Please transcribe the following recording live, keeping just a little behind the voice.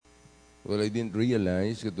Well, I didn't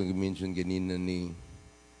realize, katong mention kanina ni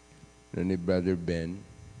Brother Ben,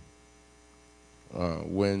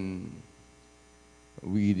 when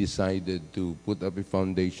we decided to put up a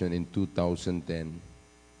foundation in 2010,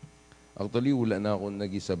 actually wala na akong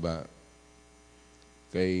nagisaba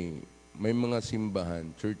kay may mga simbahan,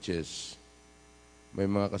 churches, may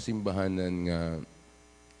mga kasimbahanan nga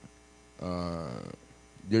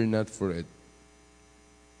they're not for it.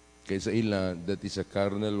 Kaysa ila, that is a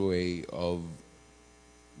carnal way of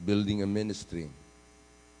building a ministry.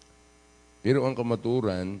 Pero ang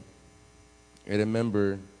kamaturan, I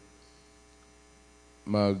remember,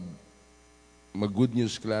 mag good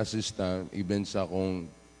news classes ta, even sa akong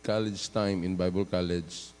college time in Bible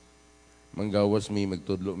College, manggawas mi,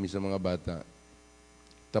 magtudlo mi sa mga bata.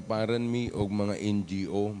 Taparan mi og mga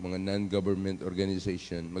NGO, mga non-government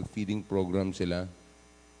organization, mag-feeding program sila.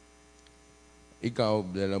 Ikaw,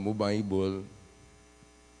 dala mo Bible,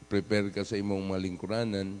 prepare ka sa imong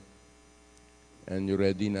malingkuranan, and you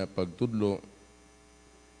ready na pagtudlo.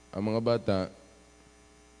 Ang mga bata,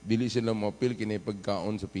 dili sila mapil kinay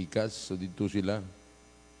pagkaon sa pikas, so dito sila.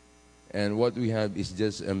 And what we have is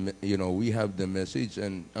just, we have the message,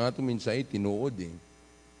 and ang atong minsay, tinuod eh.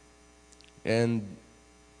 And,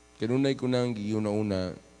 kanunay ko nang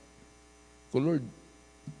giyuna-una, ko Lord,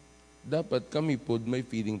 dapat kami pod may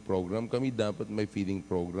feeding program, kami dapat may feeding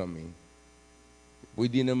program eh.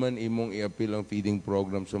 Pwede naman imong i-appeal ang feeding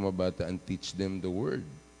program sa mga bata and teach them the word.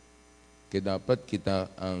 Kaya dapat kita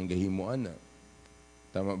ang gahimuan na.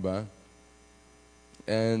 Tama ba?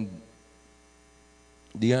 And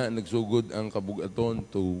diha nagsugod ang kabugaton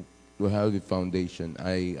to have a foundation.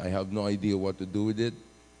 I have no idea what to do with it.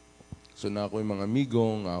 So na ako yung mga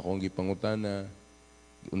amigong, akong gipangutana,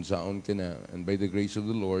 unsaon ka na. And by the grace of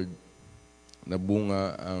the Lord,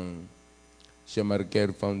 nabunga ang Siamar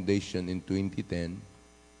Care Foundation in 2010.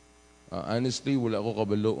 Honestly, wala ako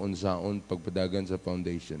kabalo unsaon pagpadagan sa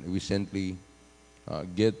foundation. We recently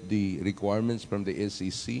get the requirements from the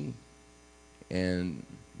SEC, and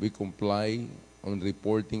we comply on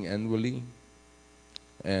reporting annually.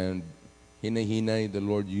 And hinay-hinay, the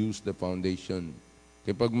Lord used the foundation.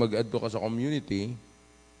 Kaya pag mag-adto ka sa community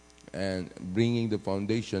and bringing the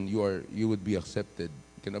foundation, you would be accepted.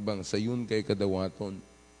 Kanabang sayon kay kadawaton.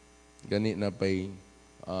 Gani na pay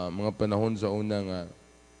mga panahon sa una nga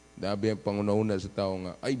dabi ang pangunauna sa tao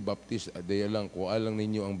nga ay baptist adaya lang ko alang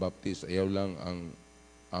ninyo ang baptist ayaw lang ang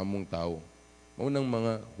among tao. Mao nang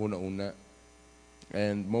mga huna-una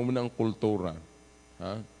and mao nang kultura,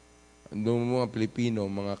 ha? Andong mga Pilipino,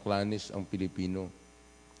 mga klanis ang Pilipino.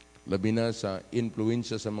 Labi na sa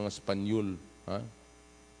influensya sa mga Espanyol, ha?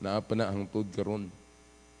 Naapa na hangtod karon.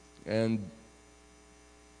 And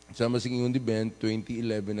sa Masingingon Event,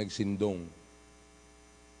 2011 nagsindong.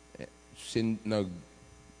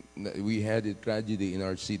 We had a tragedy in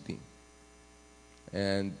our city.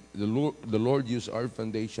 And the Lord used our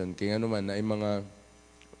foundation. Kaya naman, na mga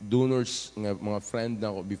donors, mga friend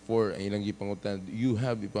na ako before, ay ilang gipangutan, do you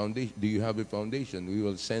have a foundation? We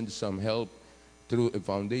will send some help through a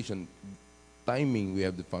foundation. Timing, we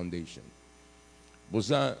have the foundation.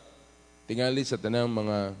 Busa, tingali sa tanang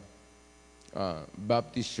mga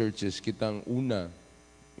Baptist churches, kitang una,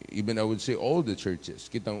 even I would say all the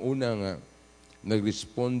churches, kitang una nga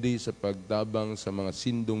nagresponde sa pagtabang sa mga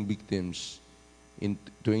sindong victims in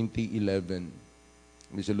 2011.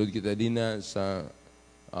 Misalud kita din na sa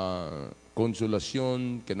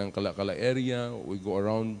konsolasyon, kanang Kalakala area, we go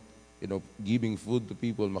around, giving food to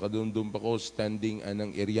people. Makadundum pa ko, standing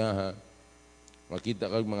anang area,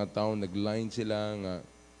 makita kag mga tao, nagline sila nga,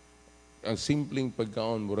 ang simpleng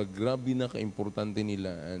pagkaon, murag grabe na ka-importante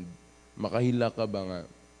nila, and makahila ka ba nga,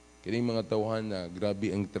 kining mga tawhan na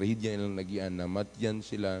grabe ang trahedya nilang nagian, na matyan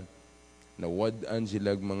sila, nawadaan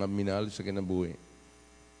sila mga minahal sa kinabuhi.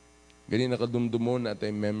 Gani nakadumdumon na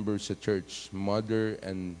tayo members sa church, mother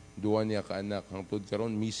and duwa niya ka-anak, hangtod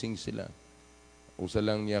karon missing sila. Usa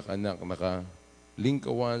lang niya ka-anak,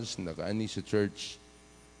 naka-lingkawas, naka-ani sa church,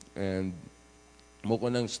 and mo ko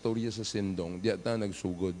ng storya sa sindong, diya ta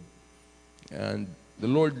nagsugod. And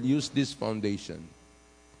the Lord used this foundation.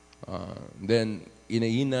 Then,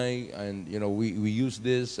 inahinay, and we use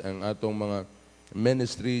this, ang atong mga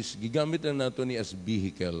ministries, gigamit lang nato ni as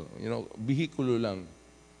vehicle. Vehikulo lang.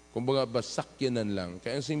 Kumbaga, basakyanan lang.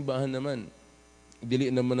 Kaya ang simbahan naman,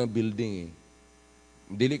 dili naman ang building eh.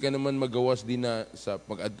 Dili ka naman magawas din na sa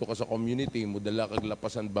pag-adto ka sa community, mudala kag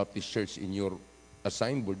Lapasan Baptist Church in your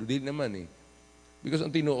assignboard. Dili naman eh. Because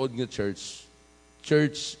ang tinuod nga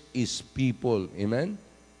church is people. Amen?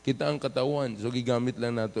 Kita ang katawan. So, gigamit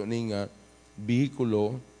lang nato ni nga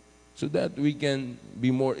bihikulo so that we can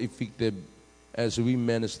be more effective as we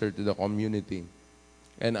minister to the community.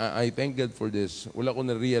 And I thank God for this. Wala ko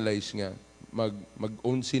na-realize nga,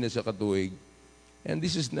 mag-11 na sa katuig. And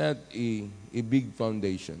this is not a big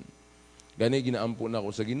foundation. Gani ginaampo na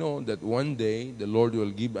ako sa Ginoo that one day, the Lord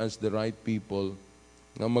will give us the right people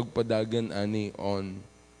nga magpadagan ani on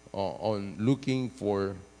looking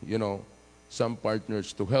for, some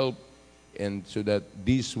partners to help, and so that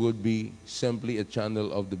this would be simply a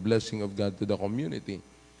channel of the blessing of God to the community.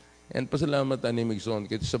 And pasalamat ani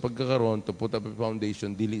Migson, kasi sa pagkakaroon, to put up a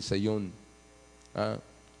foundation, dili sa yon.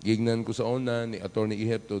 Gignan ko sa una ni Attorney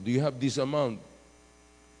Ihepto, do you have this amount?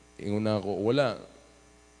 Ingon na ako, wala.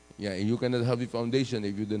 Yeah, you cannot have the foundation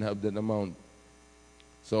if you don't have that amount.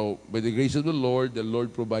 So, by the grace of the Lord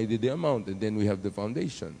provided the amount, and then we have the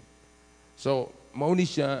foundation. So, mauni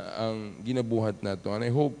siya ang ginabuhat nato. And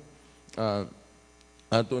I hope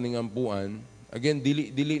ato ning ampuan, again,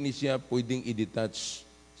 dili ni siya pwedeng i-detach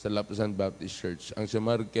sa Lapasan Baptist Church. Ang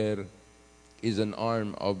Samarker is an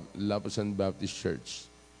arm of Lapasan Baptist Church.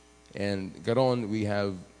 And karon we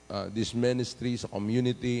have this ministry sa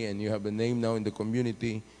community, and you have a name now in the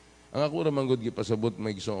community. Ang ako ra manggod gipasabot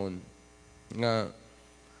maigsoon nga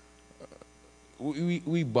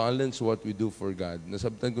we balance what we do for God.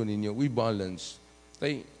 Nasabtan ko ninyo, we balance.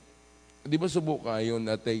 Tay, di ba subo kayo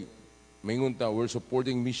na tay, mayroon ta, we're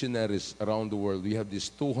supporting missionaries around the world. We have these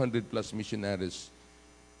 200 plus missionaries.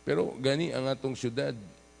 Pero gani ang atong syudad.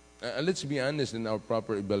 Let's be honest in our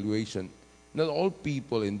proper evaluation. Not all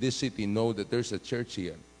people in this city know that there's a church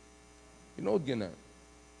here. You know gana.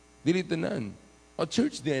 Dili tanan. A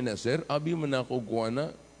church din na, sir. Abi man ako kuha na.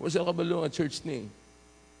 Wasa kabalo nga church ni.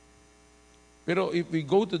 Pero if we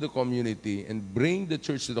go to the community and bring the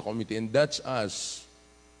church to the community, and that's us,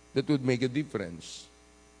 that would make a difference.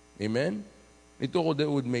 Amen? Ito ko that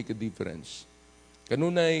would make a difference.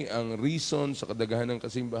 Kanunay ang reason sa kadaghan ng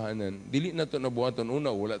kasimbahanan, dili na ito nabuhaton.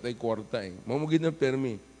 Una, wala tayo kwarta eh. Mamugid ng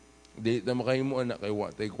permi. Dili na makahimuan na kayo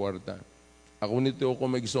wala tayo kwarta. Ako nito ako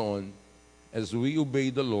magsoon, as we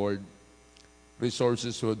obey the Lord,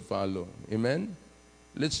 resources would follow. Amen?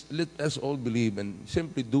 Let us all believe and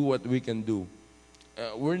simply do what we can do.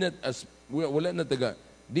 Wala na taga,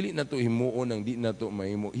 dili na to himuon ang di na to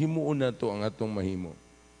mahimo. Himuon na to ang atong mahimo.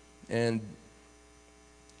 And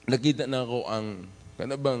nakita na ako ang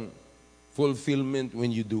kanabang fulfillment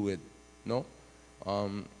when you do it. No?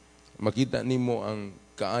 Makita nimo ang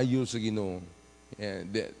kaayo sa Ginoo.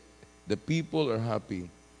 The people are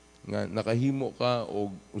happy nga nakahimo ka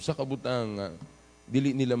og usa ka butang nga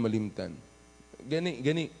dili nila malimtan.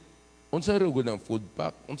 Gani unsa ra gud ang food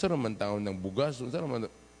pack, unsa ra man taon ng bugas, unsa ra man,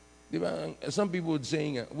 di ba? Some people would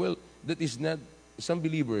say nga, well, that is not, some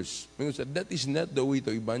believers that is not the way to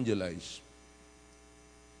evangelize.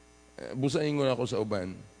 Busain ko na ako sa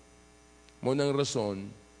uban, mo nang rason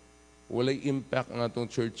walay impact ang atong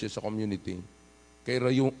churches sa community kay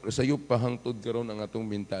sayop pahangtod karon ang atong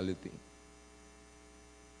mentality.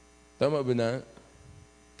 Tama ba na?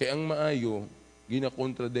 Kay ang maayo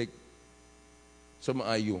gina-contradict sa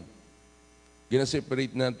maayo.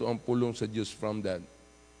 Gina-separate nato ang pulong sa Diyos from that.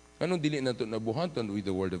 Anong dili nato nabuhaton with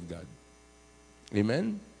the Word of God?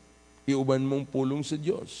 Amen? Iuban mong pulong sa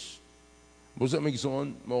Diyos. Busa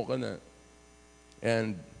migsoon, mao ka na.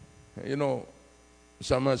 And,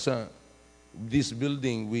 sama sa this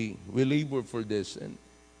building, we labor for this. And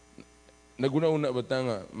naguna-una ba ta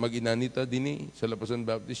nga mag-inanita dini sa Lapasan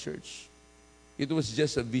Baptist Church? It was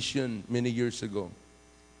just a vision many years ago.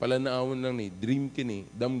 Palanaawon lang ni, dream kini,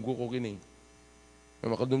 damgo ko kini.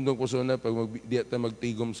 Makadumdum ko so na pag di ata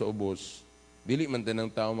magtigom sa ubos, dili man tanang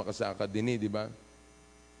tao makasaka dini, di ba?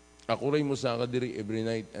 Ako ray mo saka diri every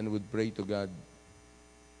night and would pray to God.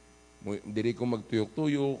 Diri ko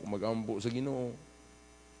magtuyok-tuyok, magambo sa Ginoo.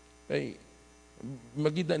 Ay,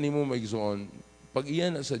 makita nimo maigsoon, pag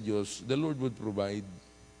iyan na sa Diyos, the Lord would provide.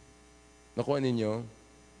 Nakuha ninyo?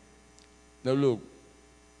 Now look,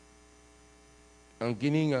 ang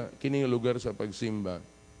kininga lugar sa pagsimba,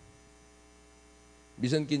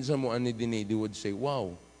 bisan kinsa mo ani dinhi, they would say, wow,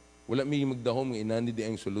 wala may magdahom nga inani di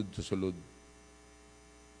ang sulod sa sulod.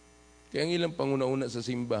 Kaya ang ilang panguna-una sa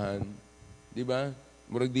simbahan, di ba?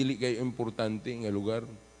 Murag dili kay importante nga lugar,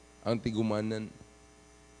 ang tigumanan.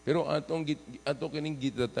 Pero ato kining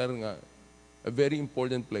gitatar nga, a very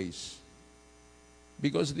important place.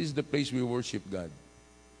 Because this is the place we worship God.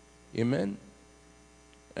 Amen?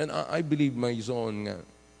 And I believe, my son, nga,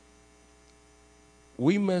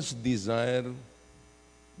 we must desire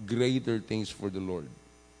greater things for the Lord.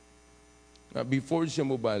 Before siya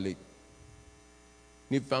mubalik,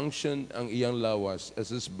 ni-function ang iyang lawas as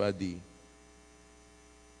his body,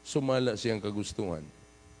 sumala siyang kagustuhan.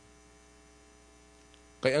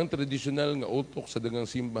 Kaya ang tradisyonal nga utok sa dagang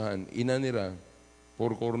simbahan, inanira,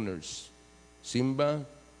 four corners. Simba,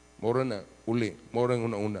 mora na, uli, mora ang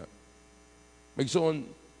una-una. Magsoon,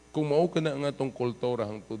 kung mao ka na nga itong kultura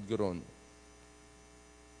hangtod karon,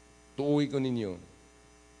 tuuwi ko ninyo,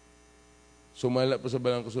 sumala pa sa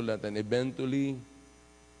balang kasulatan, eventually,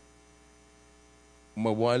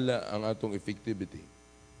 mawala ang atong effectivity.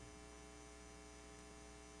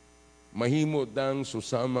 Mahimo tang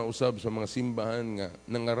susama usab sa mga simbahan nga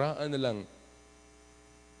nangaraan na lang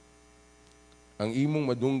ang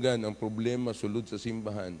imong madunggan ang problema sulod sa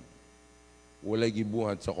simbahan, walay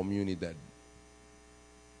gibuhat sa komunidad.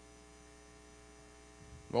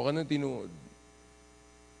 Mao ka nang tinuod.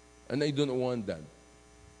 And I don't want that.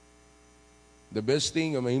 The best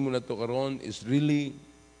thing nga mahimo nato karon is really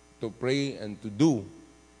to pray and to do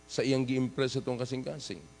sa iyang gi-impress atong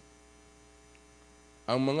kasing-kasing.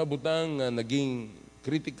 Ang mga butang nga naging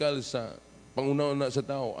critical sa pangunauna sa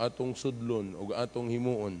tao, atong sudlon o atong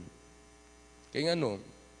himuon. Kaya nga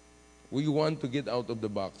we want to get out of the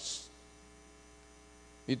box.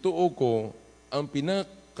 Ituo ko, ang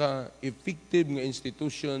pinaka-effective nga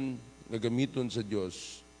institution na gamiton sa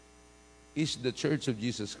Diyos is the Church of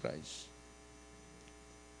Jesus Christ.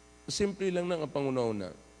 Simple lang ang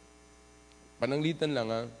pangunauna. Pananglitan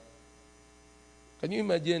lang Can you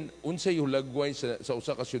imagine, unsay hulagway sa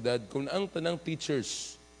usa ka syudad kung ang tanang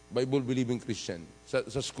teachers, Bible-believing Christian,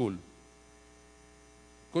 sa school.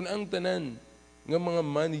 Kung ang tanan nga mga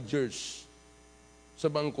managers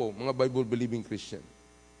sa bangko, mga Bible-believing Christian.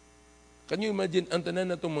 Can you imagine, ang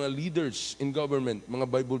tanan na itong mga leaders in government, mga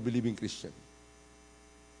Bible-believing Christian.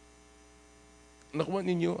 Nakuha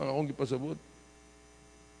ninyo ang akong gipasabot.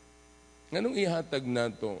 Nganong ihatag na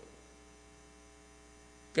ito?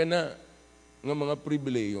 Kana nga mga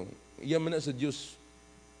pribileyo, iyaman na sa Diyos.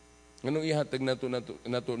 Nganong ihatag nato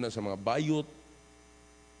na sa mga bayot,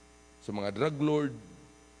 sa mga drug lord,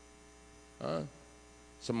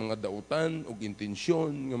 sa mga dautan o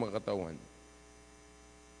intensyon ng mga katawan.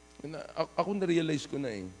 Ako na-realize ko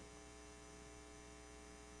na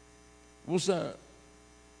Busa,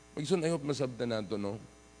 magsun, I hope masabta nato, no?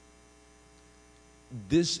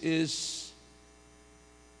 This is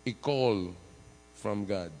a call from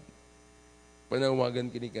God. Panawagan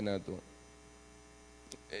kini ka nato.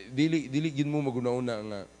 Dili gid mo magunauna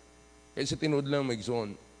nga. Kaya sa tinuod lang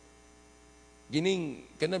magson. Gining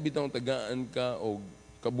kana bitang tagaan ka og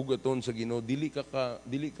kabugaton sa Ginoo, dili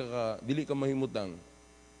ka mahimutang.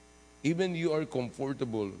 Even you are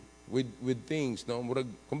comfortable with things, no? Murag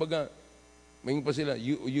kumbaga may pa sila,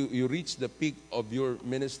 you reach the peak of your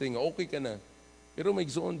ministry, okay ka na. Pero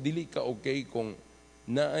magson dili ka okay kung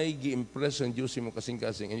naay gi-impress ang Diyos mo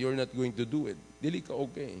kasing-kasing and you're not going to do it. Dili ka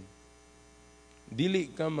okay. Dili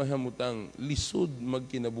ka mahamutang, lisod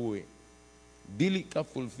magkinabuhi. Dili ka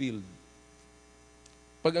fulfilled.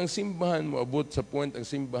 Pag ang simbahan mo abot sa point ang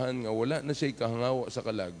simbahan nga wala na siya kahangawa sa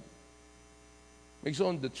kalag,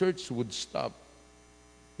 magsoon, the church would stop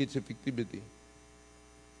its effectivity.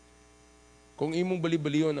 Kung imong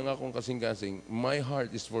bali-baliyon ang akong kasing-kasing, my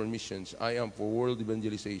heart is for missions. I am for world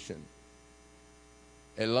evangelization.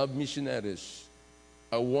 I love missionaries.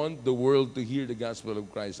 I want the world to hear the gospel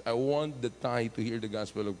of Christ. I want the Thai to hear the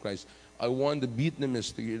gospel of Christ. I want the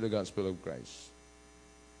Vietnamese to hear the gospel of Christ.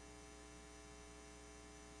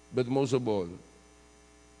 But most of all,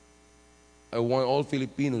 I want all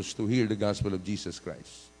Filipinos to hear the gospel of Jesus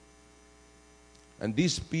Christ. And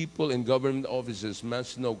these people in government offices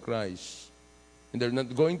must know Christ. And they're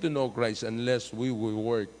not going to know Christ unless we will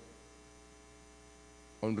work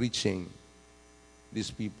on reaching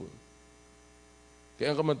these people.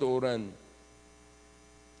 Kaya ang kamatuoran,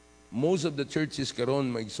 most of the churches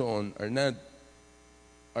karon maigsoon are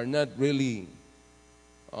not really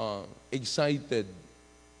excited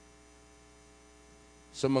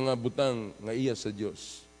sa mga butang nga iya sa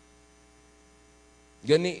Dios.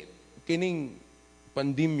 Gani kining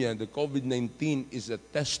pandemya, the COVID-19 is a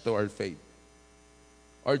test to our faith.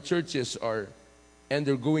 Our churches are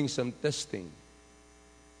undergoing some testing.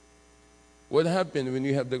 What happened when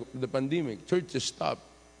we have the pandemic? Churches stopped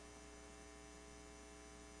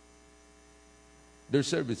their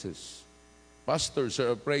services. Pastors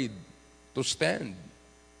are afraid to stand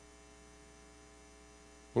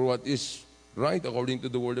for what is right according to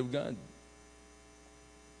the Word of God.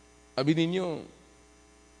 Abi ninyo,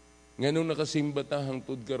 nganong nakasimba ta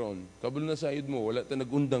hangtod karon, kabalo na sayod mo, wala ta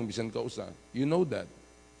nagundang bisan ka usa. You know that.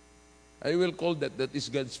 I will call that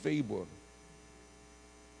is God's favor.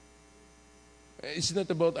 It's not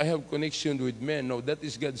about I have connection with men. No, that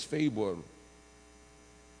is God's favor.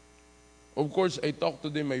 Of course, I talk to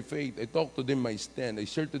them my faith. I talk to them my stand. I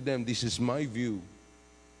share to them, this is my view.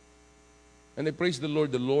 And I praise the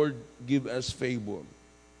Lord give us favor.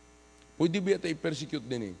 Pwede ba tayo persecute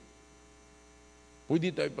din eh?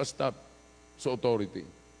 Pwede tayo pa-stop sa authority.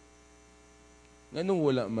 Nganong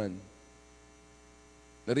wala man?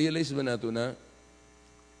 Na-realize ba nato na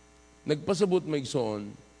nagpasabot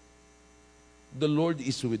maigsoon, the Lord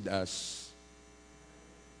is with us.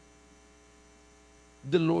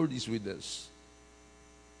 The Lord is with us.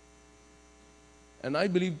 And I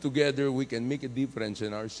believe together we can make a difference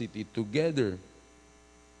in our city. Together,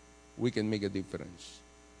 we can make a difference.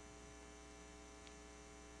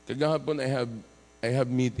 Kagahapon I had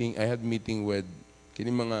meeting with kini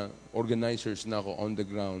mga organizers na ako on the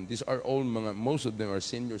ground. These are all most of them are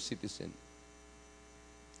senior citizen.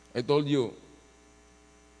 I told you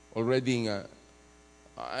already nga,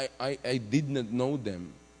 I did not know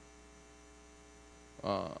them.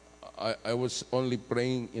 I was only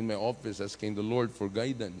praying in my office asking the Lord for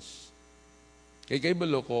guidance. Kay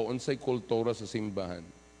balo ko unsay kultura sa simbahan.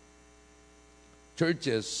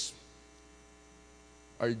 Churches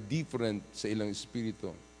are different sa ilang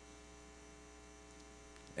espiritu.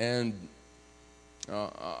 And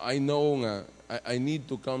I know nga I need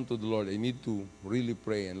to come to the Lord. I need to really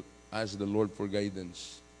pray and ask the Lord for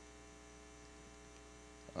guidance.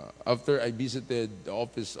 After I visited the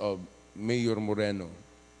office of Mayor Moreno,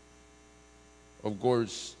 of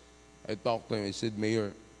course, I talked to him. I said,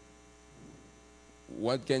 Mayor,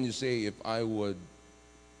 what can you say if I would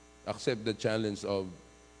accept the challenge of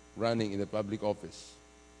running in a public office?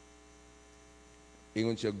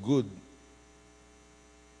 Ingon siya, good.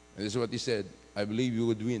 And this is what he said, I believe you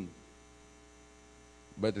would win.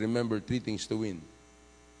 But remember, 3 things to win.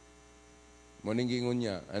 Morning gingon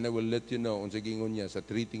niya, and I will let you know unsa gingon niya sa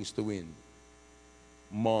 3 things to win.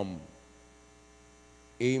 Mom.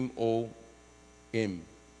 M-O-M.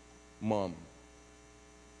 Mom.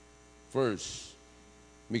 First,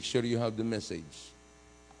 make sure you have the message.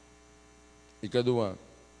 Ikadua,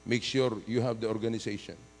 make sure you have the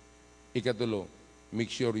organization. Ikatulo,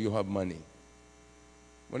 make sure you have money.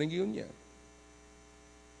 Morning gingon niya.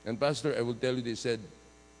 And Pastor, I will tell you, they said,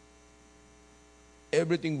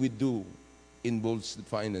 everything we do involves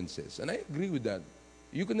finances. And I agree with that.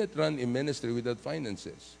 You cannot run a ministry without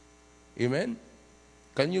finances. Amen?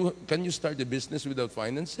 Can you start a business without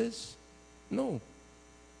finances? No.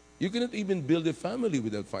 You cannot even build a family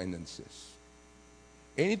without finances.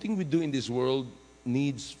 Anything we do in this world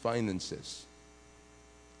needs finances.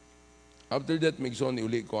 After that, Migson,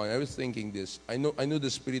 uli ko, I was thinking this. I know the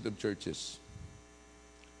spirit of churches.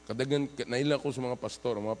 Kadagan, naila ko sa mga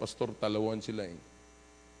pastor talawan sila eh.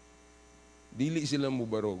 Dili sila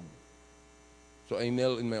mubarog. So I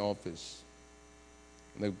knelt in my office.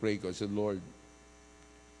 Nagpray ko. I said, Lord,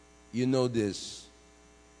 you know this.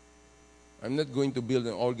 I'm not going to build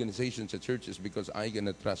an organization sa churches because I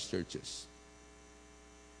cannot trust churches.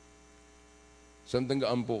 Samtang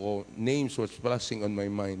gaampo ko, names was flashing on my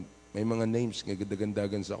mind. May mga names nga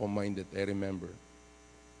gadagandagan sa akong mind that I remember.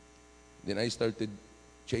 Then I started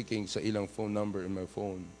checking sa ilang phone number in my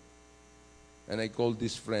phone. And I called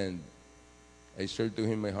this friend. I shared to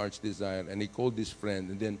him my heart's desire. And he called this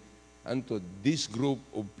friend. And then, this group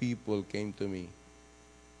of people came to me.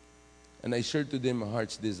 And I shared to them my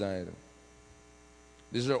heart's desire.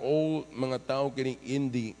 These are all mga tao kining in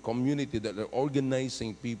the community that are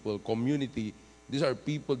organizing people, community. These are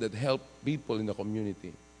people that help people in the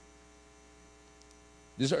community.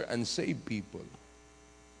 These are unsaved people.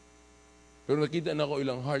 Pero nakita na ko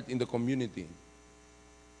ilang heart in the community.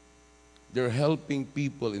 They're helping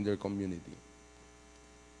people in their community.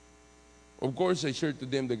 Of course, I shared to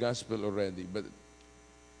them the gospel already, but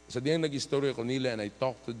sa diyang nag-istorya ko nila and I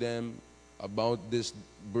talked to them about this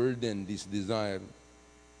burden, this desire.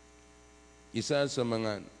 Isa sa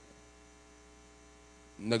mga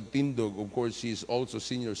nagtindog, of course, she is also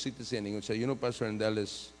senior citizen. Ingon siya, you know, Pastor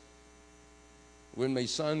Andales, when my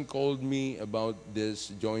son called me about this,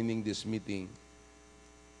 joining this meeting,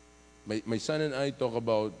 my son and I talk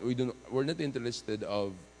about, we're not interested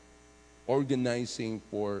of organizing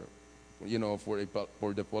for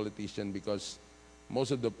the politician because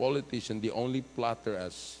most of the politicians, they only flatter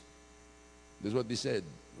us. That's what they said.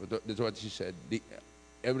 That's what she said.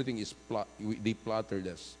 Everything is they flattered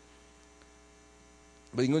us.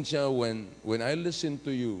 But ingon siya, when I listen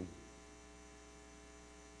to you,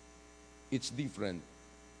 it's different.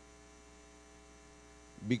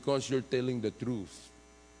 Because you're telling the truth.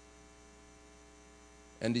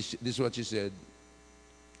 And this is what she said,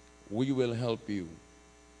 we will help you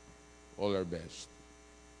all our best.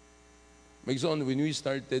 Magson, when we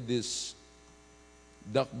started this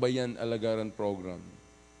Dakbayan Alagaran program,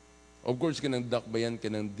 of course, kanang Dakbayan,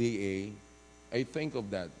 kanang DA, I think of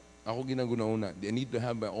that. Ako ginaguna-una. I need to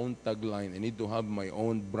have my own tagline. I need to have my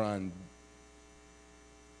own brand.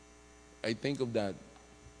 I think of that.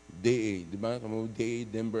 DA, di ba? DA,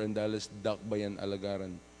 Denver, Andales, Dakbayan,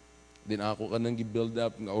 Alagaran. Then ako ka nang build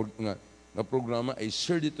up nga programa, I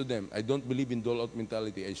shared it to them. I don't believe in dole-out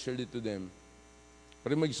mentality. I shared it to them.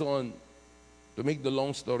 Pero magsoon, to make the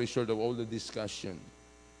long story short of all the discussion,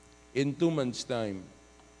 in 2 months' time,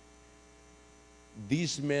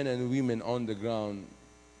 these men and women on the ground,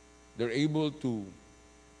 they're able to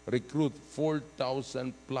recruit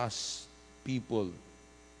 4,000 plus people,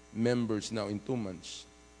 members now in 2 months.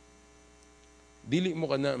 Dili mo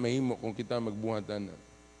ka na mahimo kung kita magbuhatan na.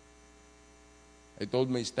 I told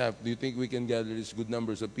my staff, do you think we can gather these good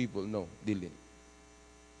numbers of people? No, dili.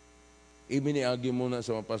 Ibiniagi muna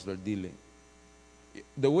sa mga pastor, dili.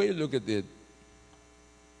 The way you look at it,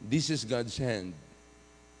 this is God's hand.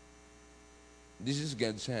 This is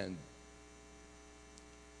God's hand.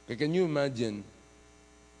 Can you imagine,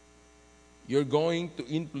 you're going to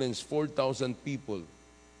influence 4,000 people.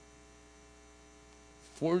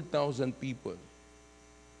 4,000 people.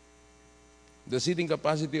 The seating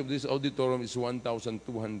capacity of this auditorium is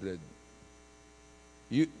 1,200.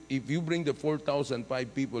 If you bring the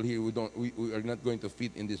 4,005 people here, we are not going to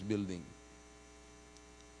fit in this building.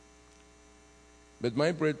 But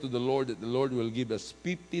my prayer to the Lord, that the Lord will give us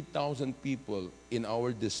 50,000 people in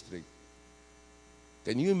our district.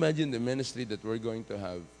 Can you imagine the ministry that we're going to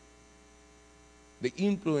have? The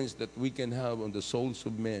influence that we can have on the souls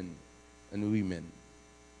of men and women.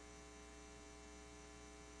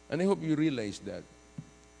 And I hope you realize that.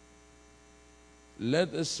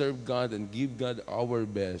 Let us serve God and give God our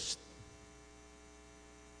best.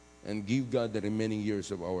 And give God the remaining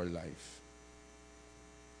years of our life.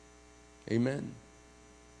 Amen.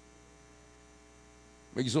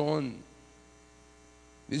 Magsoon,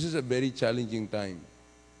 this is a very challenging time.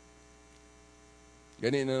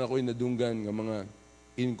 Ganina na ako'y nadunggan ng mga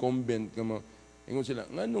incumbent, ng mga, ingon sila,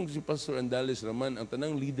 nga nung si Pastor Andales raman, ang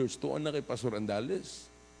tanang leaders, tuan na kay Pastor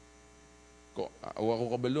Andales. Awa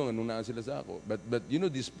ko kabalong, anong naa sila sa ako. But you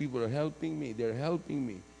know, these people are helping me. They're helping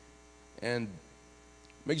me. And,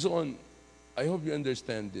 magsoon, I hope you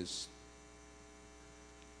understand this.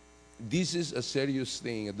 This is a serious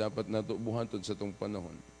thing na dapat natubuhan sa itong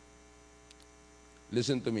panahon.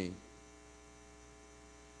 Listen to me.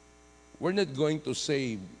 We're not going to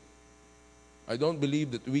save. I don't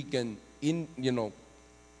believe that we can,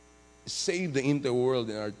 save the entire world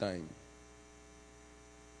in our time.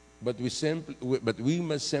 But we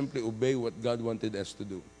must simply obey what God wanted us to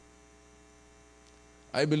do.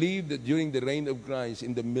 I believe that during the reign of Christ,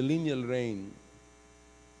 in the millennial reign,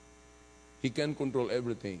 He can control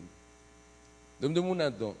everything. Damdam mo na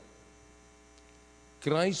ito.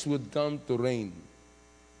 Christ would come to reign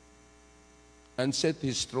and set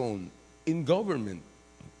His throne in government.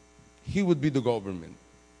 He would be the government.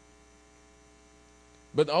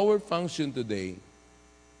 But our function today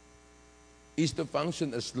is to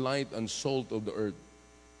function as light and salt of the earth.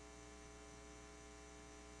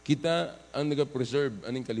 Kita ang nag-preserve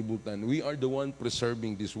aning kalibutan. We are the one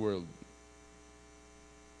preserving this world.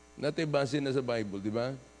 Natay base na sa Bible, di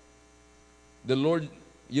ba? The Lord,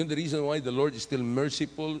 yun the reason why the Lord is still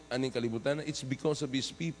merciful aning kalibutan, it's because of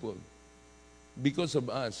His people. Because of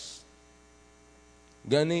us.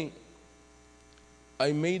 Gani,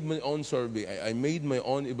 I made my own survey. I made my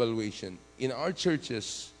own evaluation. In our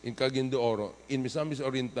churches, in Cagayan de Oro, in Misamis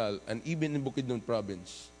Oriental, and even in Bukidnon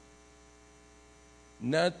Province,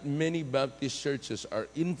 not many Baptist churches are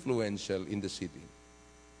influential in the city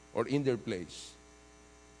or in their place.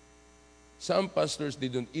 Some pastors, they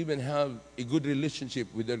don't even have a good relationship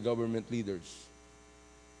with their government leaders.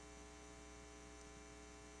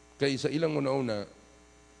 Kaya sa ilang una-una,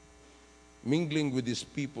 mingling with these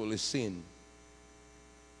people is sin.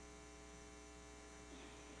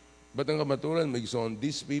 But ang kamaturan, magson,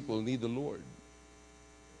 these people need the Lord.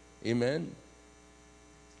 Amen?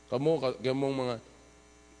 Kamong mga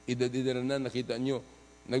edad-edad na nakita nyo,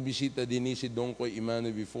 nagbisita din si Dongkoy Imano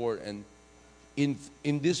before, and in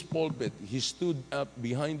this pulpit, he stood up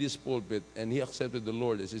behind this pulpit and he accepted the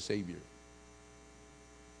Lord as his Savior.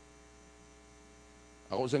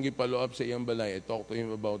 Ako sang gipalo up sa iyang balay, I talked to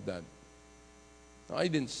him about that. I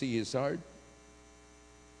didn't see his heart.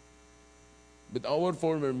 But our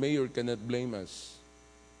former mayor cannot blame us.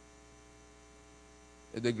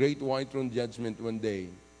 At the great white throne judgment one day,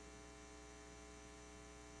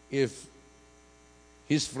 if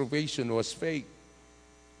his profession was fake,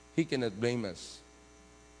 he cannot blame us.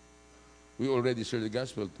 We already shared the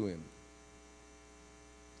gospel to him.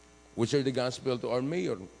 We shared the gospel to our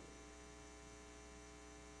mayor.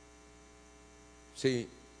 Say,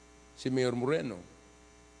 si Mayor Moreno.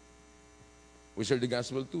 We share the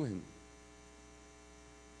gospel to him.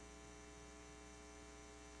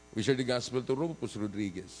 We share the gospel to Rufus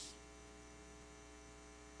Rodriguez.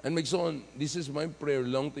 And my son, this is my prayer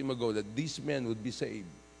long time ago that these men would be saved.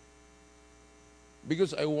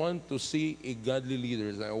 Because I want to see a godly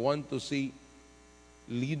leaders. I want to see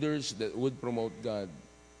leaders that would promote God.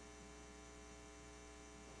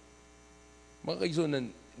 Mga kaibigan,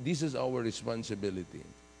 this is our responsibility.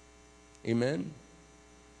 Amen?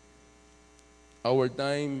 Our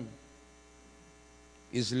time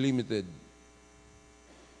is limited.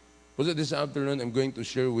 So this afternoon, I'm going to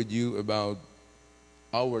share with you about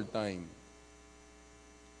our time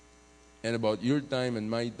and about your time and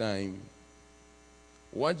my time,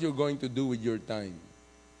 what you're going to do with your time.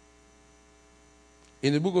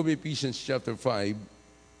 In the book of Ephesians chapter 5,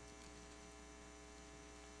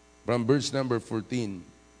 from verse number 14,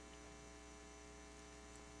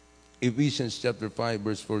 Ephesians chapter 5,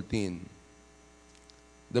 verse 14,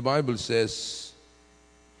 the Bible says,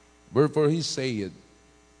 "Wherefore he saith,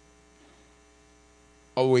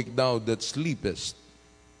 Awake thou that sleepest,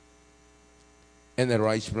 and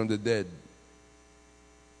arise from the dead,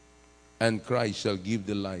 and Christ shall give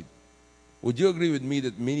the light." Would you agree with me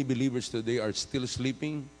that many believers today are still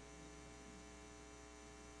sleeping?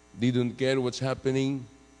 They don't care what's happening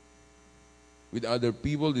with other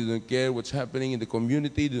people. They don't care what's happening in the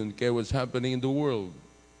community. They don't care what's happening in the world.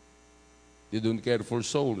 They don't care for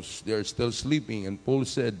souls. They are still sleeping. And Paul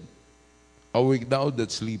said, "Awake thou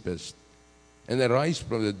that sleepest, and arise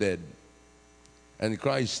from the dead, and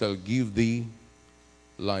Christ shall give thee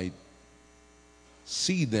light.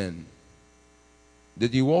 See then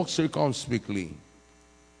that ye walk circumspectly,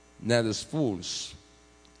 not as fools,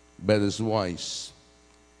 but as wise,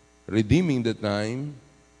 redeeming the time,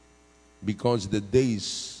 because the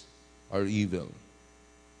days are evil.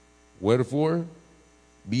 Wherefore,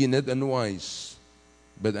 be not unwise,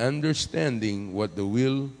 but understanding what the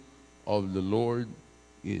will of the Lord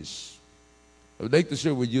is." I would like to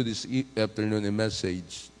share with you this afternoon a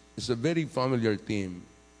message. It's a very familiar theme,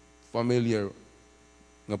 familiar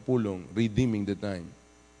nga pulong, redeeming the time.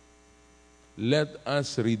 Let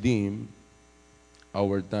us redeem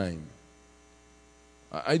our time.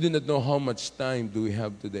 I do not know how much time do we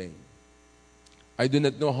have today. I do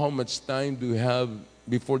not know how much time do we have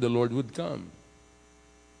before the Lord would come.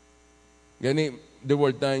 There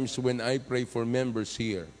were times when I pray for members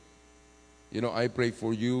here. I pray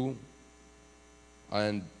for you,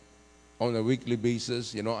 and on a weekly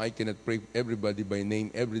basis, I cannot pray everybody by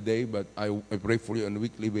name every day, but I pray for you on a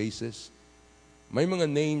weekly basis. May mga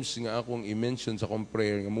names nga akong i-mention sa akong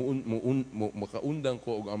prayer nga makaundang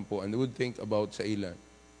ko og ampo, and I would think about sa ila.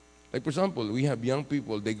 Like for example, we have young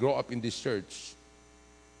people, they grow up in this church.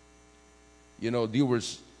 They were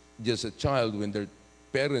just a child when their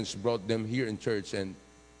parents brought them here in church, and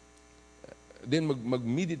then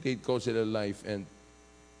mag-meditate ko sila life, and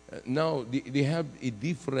now they have a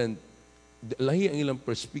different, lahi ang ilang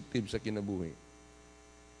perspective sa kinabuhi.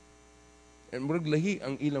 And murag lahi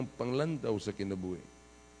ang ilang panglantaw sa kinabuhi.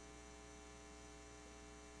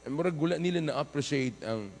 And murag gula nila na-appreciate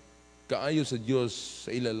ang kaayo sa Diyos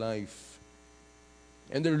sa ila life.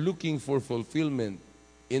 And they're looking for fulfillment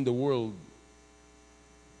in the world.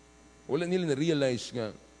 Wala nila na-realize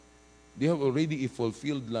nga they have already a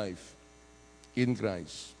fulfilled life in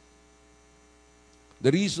Christ.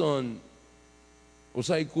 The reason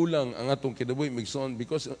usay kulang ang atong kinabuhi migson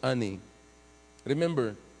because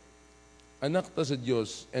remember, anak ta sa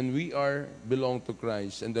Diyos, and we belong to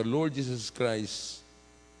Christ, and the Lord Jesus Christ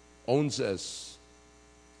owns us.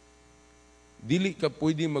 Dili ka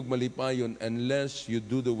pwede magmalipayon unless you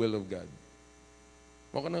do the will of God.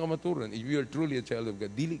 Maka na kamaturan, if you are truly a child of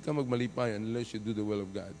God, dili ka magmalipayon unless you do the will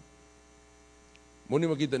of God. Muna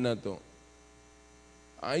makita nato,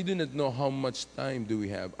 I do not know how much time do we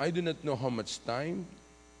have. I do not know how much time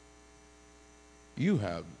you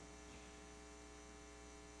have.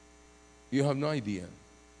 You have no idea.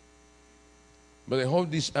 But I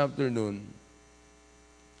hope this afternoon,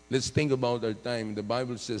 let's think about our time. The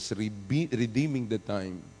Bible says, redeeming the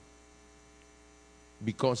time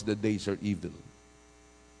because the days are evil.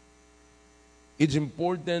 It's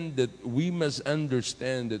important that we must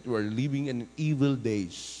understand that we are living in evil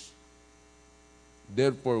days.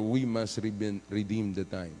 Therefore, we must redeem the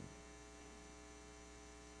time.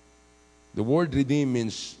 The word redeem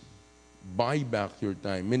means buy back your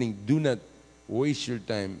time, meaning do not waste your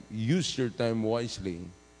time. Use your time wisely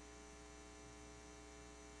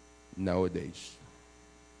nowadays.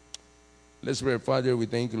 Let's pray. Father, we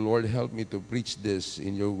thank you, Lord. Help me to preach this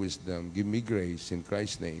in your wisdom. Give me grace in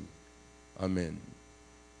Christ's name. Amen.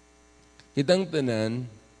 Kitang tanan,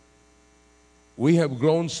 we have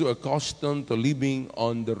grown so accustomed to living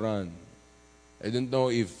on the run. I don't know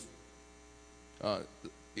if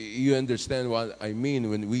you understand what I mean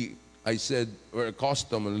when I said we're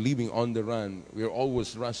accustomed to living on the run. We're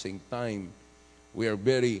always rushing time. We are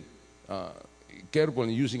very careful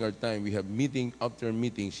in using our time. We have meeting after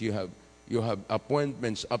meetings. You have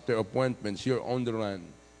appointments after appointments. You're on the run.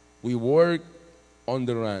 We work on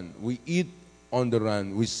the run. We eat on the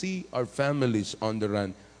run. We see our families on the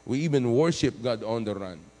run. We even worship God on the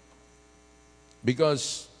run.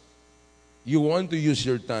 Because you want to use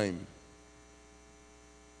your time.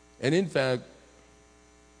 And in fact,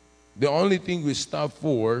 the only thing we stop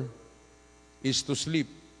for is to sleep.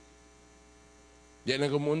 Diyan na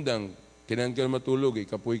kamundang, kailangan ka matulog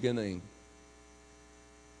kapoy ka na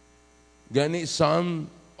Gani, some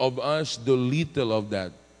of us do little of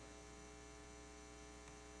that.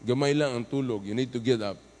 Gamay lang ang tulog. You need to get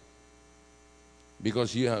up.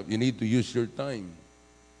 Because you need to use your time.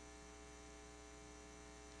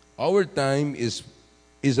 Our time is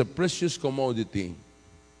a precious commodity.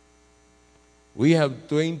 We have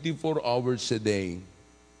 24 hours a day.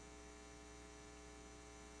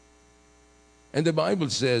 And the Bible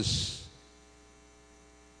says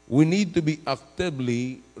we need to be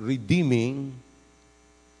actively redeeming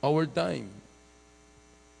our time.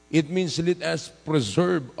 It means let us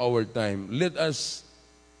preserve our time. Let us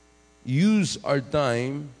use our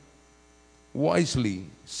time wisely,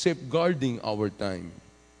 safeguarding our time.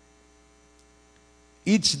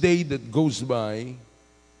 Each day that goes by,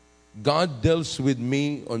 God deals with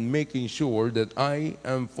me on making sure that I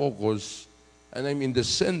am focused and I'm in the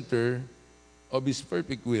center of His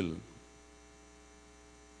perfect will.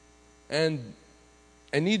 And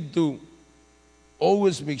I need to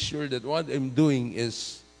always make sure that what I'm doing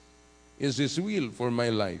is His will for my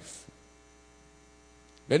life.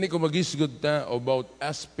 Gani kung mag-isgod ta about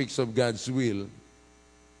aspects of God's will,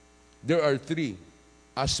 there are 3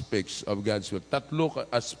 aspects of God's will. 3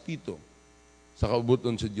 aspito sa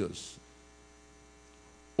kabuton sa Diyos.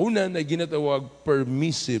 Una na ginatawag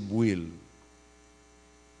permissive will.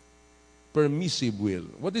 Permissive will.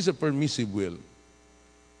 What is a permissive will?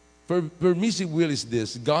 Permissive will is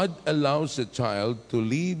this: God allows a child to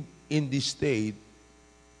live in this state,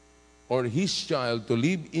 or his child to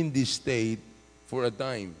live in this state for a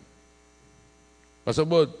time.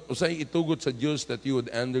 Pasabot, usay itugot sa Diyos that you would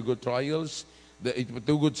undergo trials, that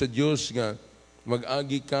itugot sa Diyos nga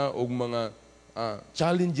mag-agi ka og mga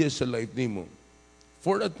challenges sa life nimo.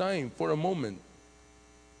 For a time, for a moment.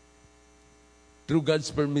 Through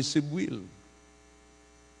God's permissive will.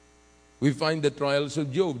 We find the trials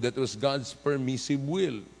of Job, that was God's permissive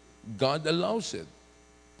will. God allows it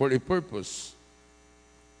for a purpose.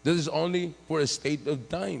 That is only for a state of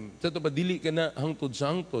time. Sa ito pa, dili ka na hangtod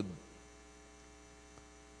sa hangtod.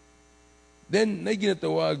 Then, na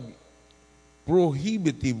ginatawag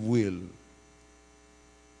prohibitive will.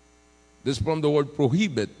 This is from the word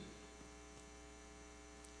prohibit.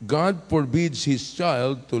 God forbids His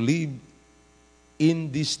child to live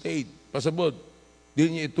in this state. Pasabot, di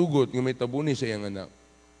niya itugot nga may tabuni sa iyang anak.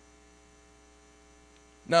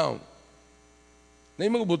 Now, na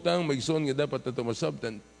yung mga butang maigsoon nga dapat na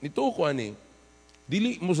tumasabtan, nito ko ani,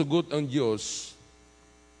 dili mo sugot ang Diyos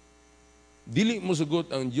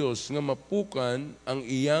nga mapukan ang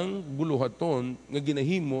iyang buluhaton nga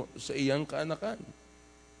ginahimo sa iyang kaanakan.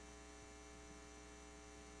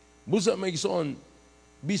 Busa maigsoon,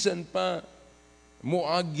 bisan pa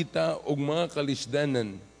muag kita og mga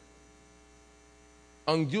kalisdanan,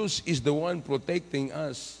 ang Diyos is the one protecting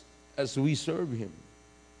us as we serve Him.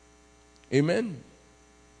 Amen?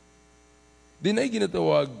 Din ay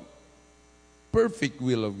ginatawag perfect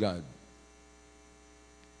will of God.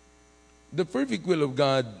 The perfect will of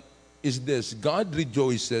God is this: God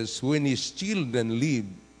rejoices when His children live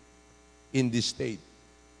in this state.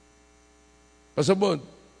 Pasabot,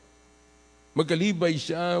 magkalibay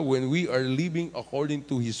siya when we are living according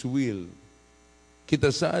to His will.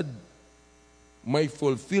 Kita sad, may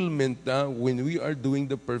fulfillment when we are doing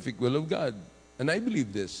the perfect will of God. And I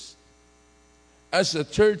believe this. As a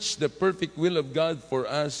church, the perfect will of God for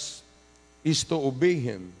us is to obey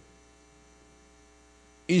Him,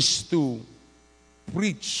 is to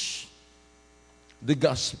preach the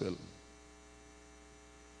gospel.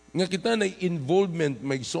 Nga kita na involvement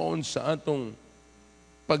maigsoon sa atong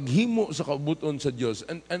paghimo sa kabuton sa Dios.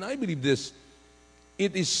 And I believe this,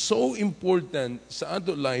 it is so important sa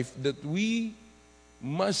ato life that we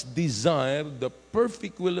must desire the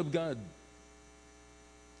perfect will of God.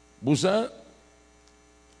 Busa,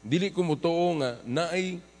 dili ko motoo nga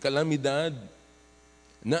naay kalamidad,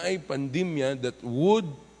 naay pandemya that would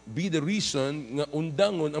be the reason nga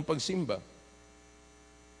undangon ang pagsimba.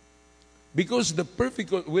 Because the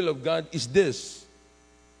perfect will of God is this: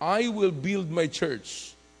 I will build my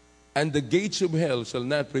church, and the gates of hell shall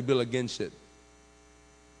not prevail against it.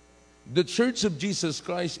 The Church of Jesus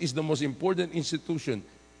Christ is the most important institution.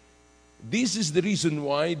 This is the reason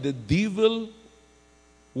why the devil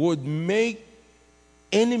would make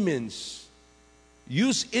enemies,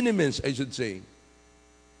 use enemies, I should say,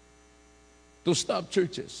 to stop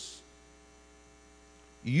churches.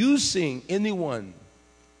 Using anyone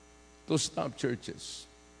to stop churches.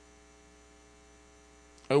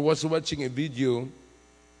 I was watching a video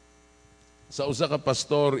sa usa ka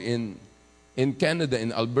pastor in Canada,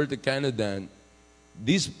 in Alberta, Canada.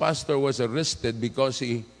 This pastor was arrested because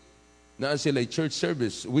he na sila church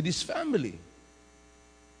service with his family.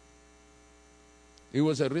 He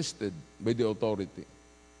was arrested by the authority.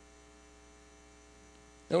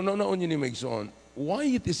 Now, yun ni Megson, why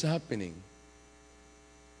it is happening?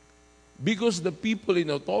 Because the people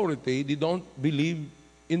in authority, they don't believe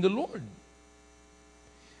in the Lord.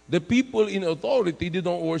 The people in authority, they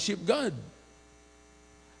don't worship God.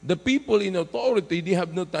 The people in authority, they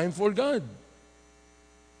have no time for God.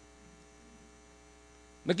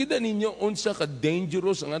 Nakita ninyo, unsa ka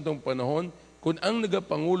dangerous ang atong panahon kung ang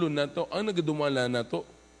nagapangulo nato, ang nagadumala nato,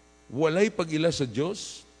 walay pag-ila sa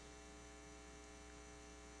Diyos,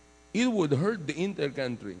 it would hurt the entire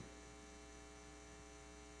country.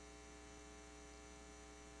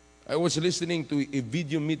 I was listening to a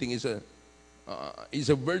video meeting. It's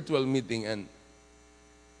a virtual meeting, and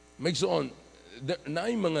makes on na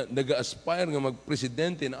ay mga nag-aspire nga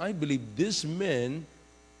mag-presidente, and I believe these men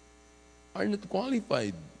are not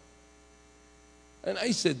qualified. And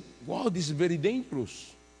I said, wow, this is very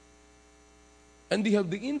dangerous. And they have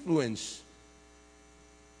the influence.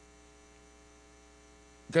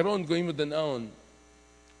 Karon ko imo tanawon,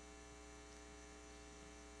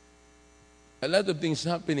 a lot of things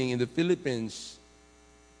happening in the Philippines.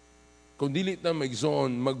 Kung dili ta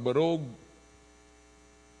magzon, magbarog,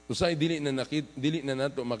 usay dili na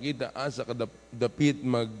nato makita asa ka dapit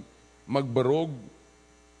magbarog.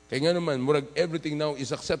 Kaya nga naman, murag everything now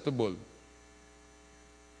is acceptable.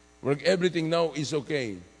 Murag everything now is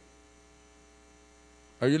okay.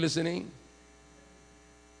 Are you listening?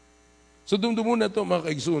 So dumdumo na to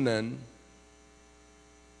mga kaigsunan,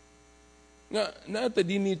 nga nata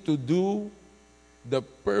din need to do the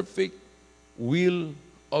perfect will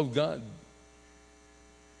of God.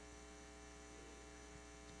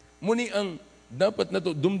 Muni ang dapat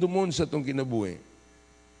nato dumdumon sa tong kinabuhi.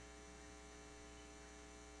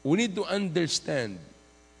 We need to understand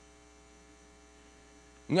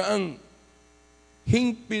nga ang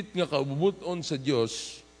hingpit nga kabubuton sa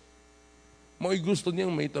Dios mo'y gusto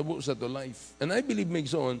niyang maitabo sa to life. And I believe,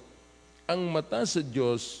 Megson, ang mata sa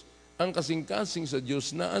Diyos, ang kasing-kasing sa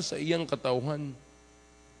Diyos, naa sa iyang katawhan.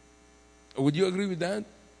 Would you agree with that?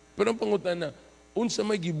 Pero ang pangutan na, unsa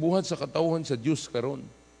may gibuhat sa katawhan sa Diyos karon?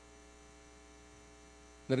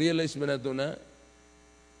 Na-realize ba na ito na?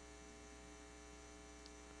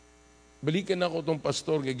 Balikan ako itong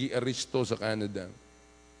pastor nga gi-aristo sa Canada.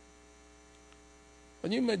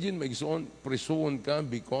 Can you imagine, Megson, prisuon ka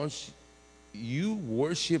because you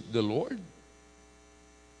worship the Lord?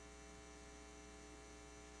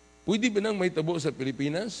 Pwede ba nang may tabo sa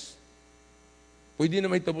Pilipinas? Pwede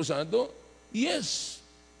na may tabo sa ato? Yes.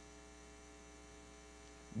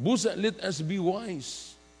 Busa, let us be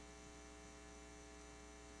wise.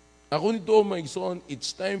 Ako nito, my son,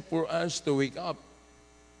 it's time for us to wake up.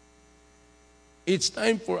 It's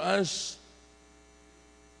time for us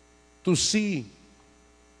to see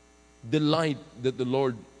the light that the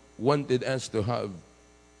Lord wanted us to have.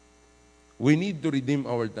 We need to redeem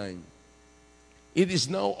our time. It is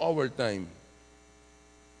now our time.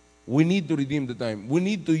 We need to redeem the time. We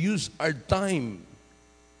need to use our time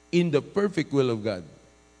in the perfect will of God.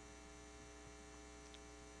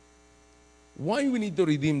 Why we need to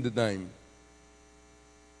redeem the time?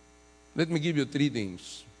 Let me give you 3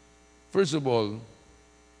 things. First of all,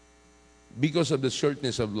 because of the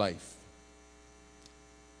shortness of life.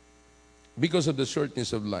 Because of the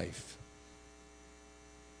shortness of life.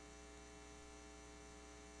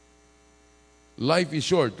 Life is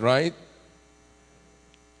short, right?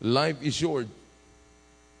 Life is short.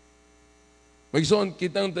 Magson,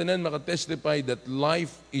 kitang tanan makatestify that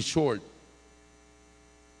life is short.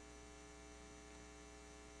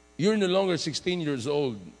 You're no longer 16 years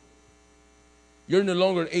old. You're no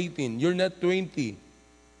longer 18. You're not 20.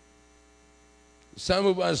 Some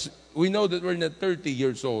of us, we know that we're not 30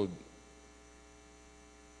 years old.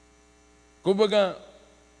 Kumbaga,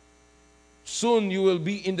 soon you will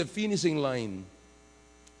be in the finishing line.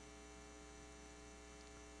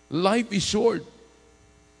 Life is short.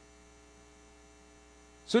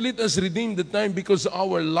 So let us redeem the time because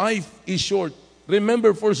our life is short.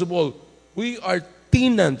 Remember, first of all, we are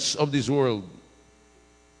tenants of this world.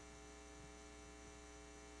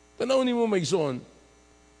 Tanawin mo, my son,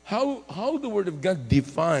 how the Word of God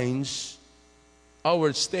defines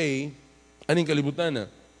our stay, aning kalibutan na.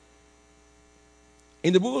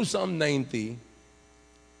 In the book of Psalm 90,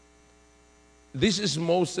 this is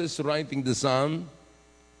Moses writing the psalm.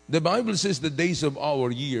 The Bible says the days of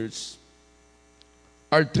our years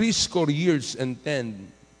are 60 years and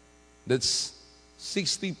 10. That's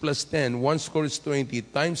 60 plus 10. 1 score is 20.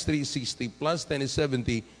 Times 3 is 60. Plus 10 is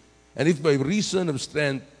 70. And if by reason of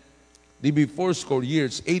strength they be 4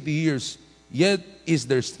 years, 80 years, yet is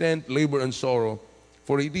their strength, labor, and sorrow.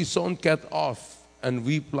 For it is sown cut off, and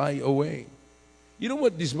we fly away. You know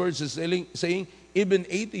what this verse is saying? Even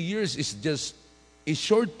 80 years is just a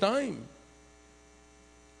short time.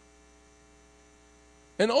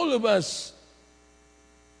 And all of us,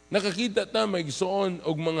 nakakita ta may igsoon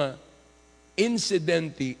og mga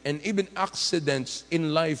incidente and even accidents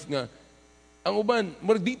in life nga ang uban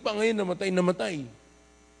di pa ngayon namatay.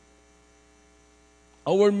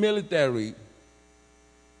 Our military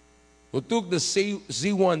who took the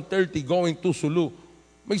C-130 going to Sulu,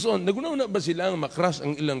 may igsoon, nagunaw na ba silang makras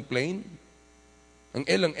ang ilang plane? Ang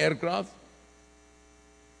ilang aircraft?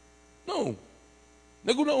 No.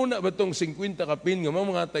 Nagunauna ba itong 50 kapin nga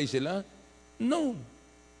mamangatay sila? No.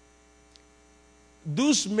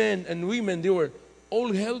 Those men and women, they were all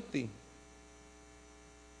healthy.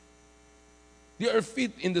 They are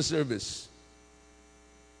fit in the service.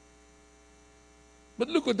 But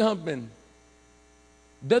look what happened.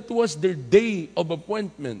 That was their day of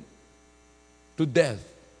appointment to death.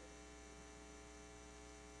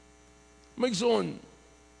 My son,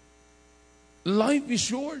 life is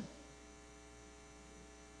short.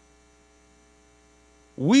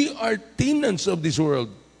 We are tenants of this world.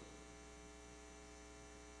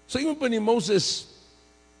 Sa ingon pa ni Moses,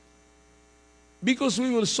 because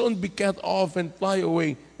we will soon be cut off and fly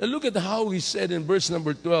away. Now look at how he said in verse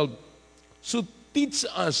number 12, so teach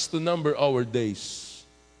us to number our days.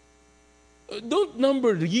 Don't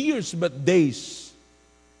number years, but days.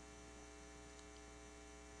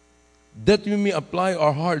 That we may apply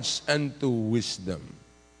our hearts unto wisdom.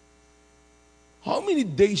 How many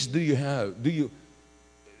days do you have? Do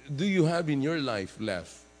you have in your life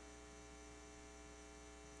left?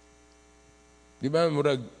 Di ba,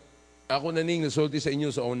 murag, ako naning nasulti sa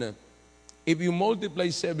inyo sa una. If you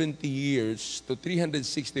multiply 70 years to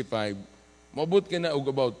 365, mabot ka na og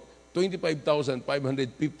about 25,550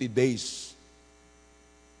 days.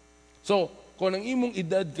 So, kung ang imong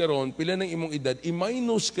edad karon, pila ng imong edad,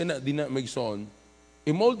 i-minus ka na din na magson,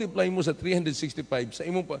 i-multiply mo sa 365 sa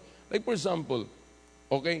imong pa. Like for example,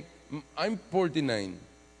 okay, I'm 49.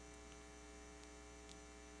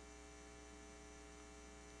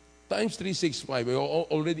 Times 365, I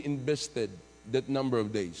already invested that number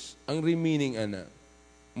of days. Ang remaining,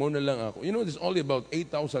 mo na lang ako. You know, it's only about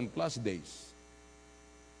 8,000 plus days.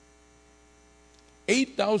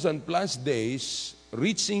 8,000 plus days,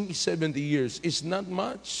 reaching 70 years, is not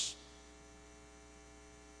much.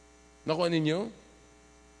 Nakuha ninyo?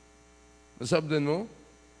 Nasabdan mo?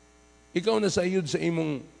 Ikaw na sayod sa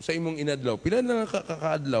imong inadlaw. Pila na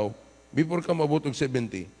kakadlaw before ka mabot og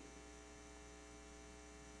 70?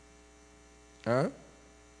 Ha?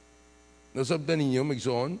 Nasabtan ninyo,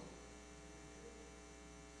 magsoon?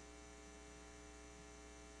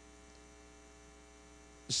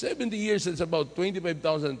 $70 years, it's about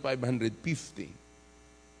 25,550.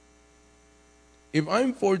 If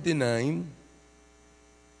I'm 49,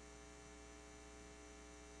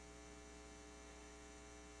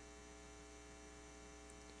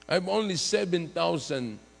 I'm only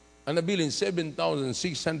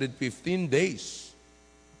 7,615 days.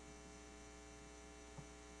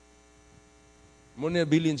 Muna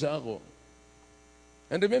bilin sa ako.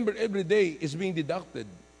 And remember, every day is being deducted.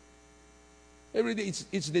 Every day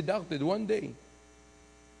it's deducted one day.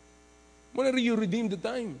 Muna you redeem the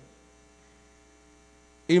time.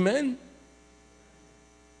 Amen?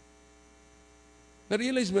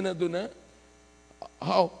 Na-realize ba na doon na?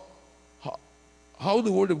 How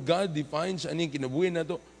the Word of God defines aning kinabuhi na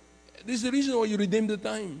to? This is the reason why you redeem the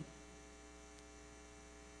time.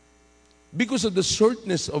 Because of the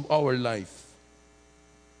shortness of our life.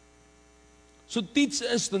 So teach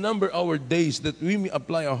us to number our days that we may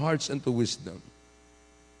apply our hearts unto wisdom.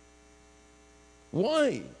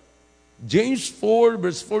 Why? James 4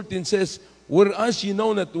 verse 14 says, whereas you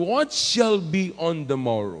know not what shall be on the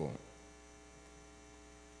morrow.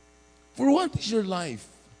 For what is your life?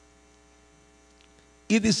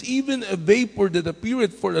 It is even a vapor that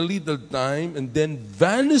appeareth for a little time and then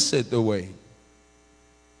vanisheth away.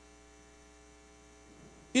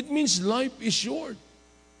 It means life is short.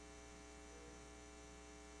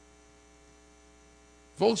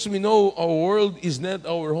 Folks, we know our world is not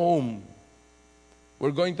our home.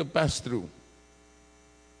 We're going to pass through.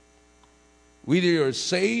 Whether you're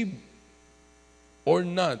saved or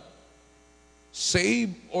not,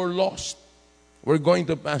 saved or lost, we're going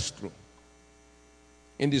to pass through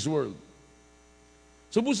in this world.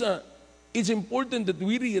 So, Busa, it's important that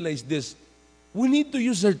we realize this. We need to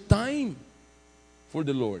use our time for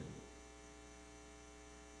the Lord.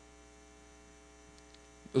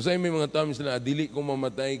 Kasi may mga times na, dili ko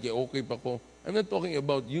mamatay, kaya okay pa ko. I'm not talking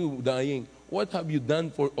about you dying. What have you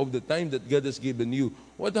done of the time that God has given you?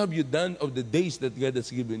 What have you done of the days that God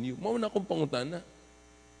has given you? Mao na akong pangutana.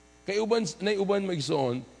 Kay uban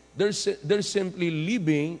magsoon, they're simply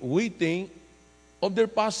living, waiting of their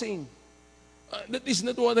passing. That is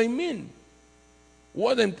not what I mean.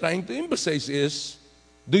 What I'm trying to emphasize is,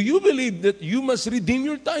 do you believe that you must redeem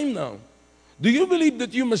your time now? Do you believe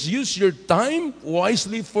that you must use your time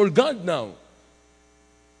wisely for God now?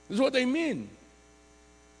 That's what I mean.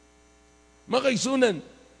 Mga kaigsunan,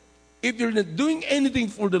 if you're not doing anything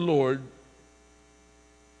for the Lord,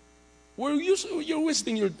 you're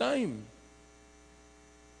wasting your time.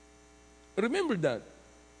 Remember that.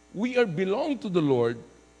 We are belong to the Lord.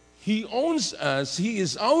 He owns us. He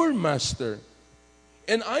is our master.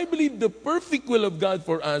 And I believe the perfect will of God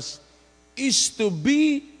for us is to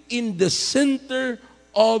be in the center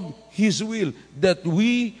of His will, that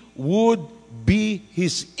we would be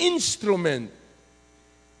His instrument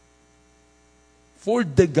for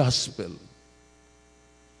the gospel.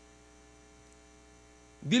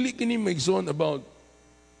 Dili kini magson about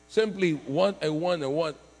simply what I want and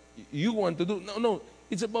what you want to do. No.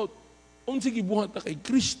 It's about unsa gibuhat ta kay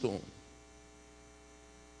Kristo.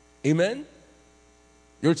 Amen?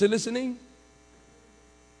 You're still listening?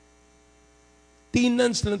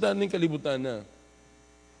 Tenants na tayo ng kalibutan na.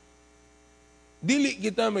 Dili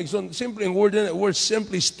kita magson, simply ang word na, we're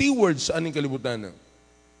simply stewards sa aning kalibutan na.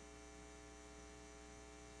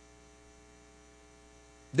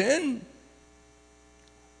 Then,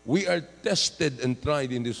 we are tested and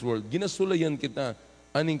tried in this world. Ginasulayan kita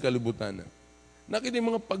aning kalibutan na. Nakita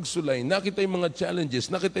yung mga pagsulay, nakita yung mga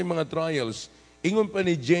challenges, nakita yung mga trials. Ingon pa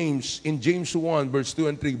ni James, in James 1, verse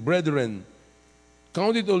 2 and 3, Brethren,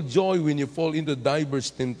 count it all joy when you fall into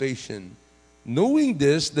diverse temptation, knowing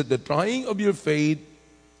this, that the trying of your faith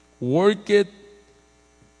worketh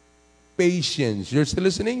patience. You're still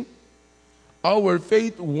listening? Our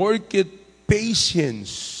faith worketh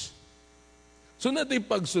patience. So natin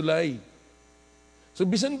pagsulay. So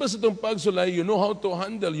bisan pa sa itong pagsulay, you know how to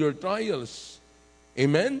handle your trials.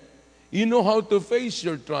 Amen? You know how to face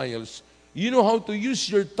your trials. You know how to use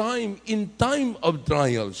your time in time of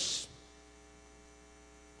trials.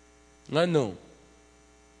 Ngano?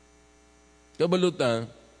 Kabaluta,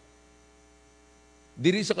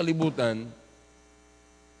 diri sa kalibutan,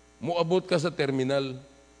 moabot ka sa terminal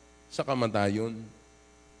sa kamatayon.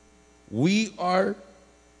 We are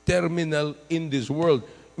terminal in this world.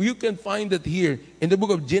 You can find that here in the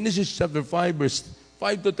book of Genesis chapter 5, verse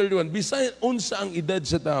 5 to 31. Bisan unsa ang edad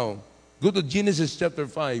sa tao. Go to Genesis chapter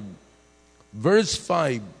 5, verse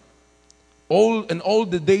 5. All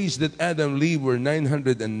the days that Adam lived were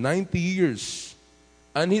 990 years.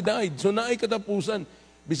 And he died. So naay katapusan.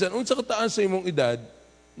 Bisan unsa kataas sa imong edad,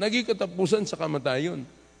 nagi katapusan sa kamatayon.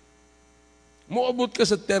 Moabot ka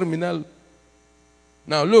sa terminal.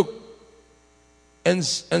 Now look, and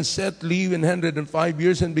Seth lived 105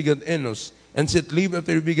 years and begat Enos. And Seth lived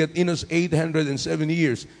after he begat Enos 807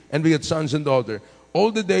 years and begat sons and daughters.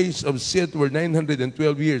 All the days of Seth were 912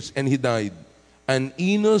 years and he died. And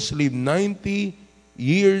Enos lived 90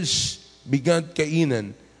 years, begat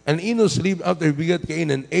Cainan. And Enos lived after he begat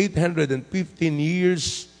Cainan 815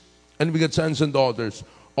 years and begat sons and daughters.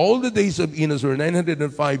 All the days of Enos were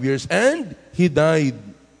 905 years and he died.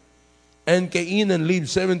 And Cainan lived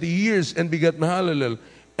 70 years and begat Mahalalel.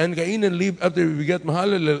 And Cainan lived after he begat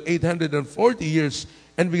Mahalalel 840 years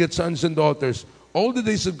and begat sons and daughters. All the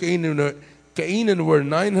days of Cainan were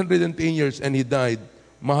 910 years and he died.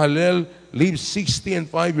 Mahalalel lived 60 and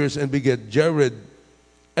 5 years and begat Jared.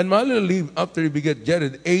 And Mahalalel lived after he begat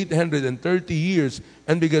Jared 830 years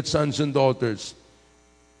and begat sons and daughters.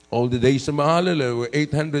 All the days of Mahalalel were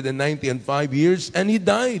 890 and 5 years and he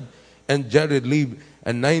died. And Jared lived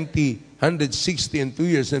 160 and 2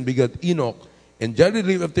 years and begat Enoch. And Jared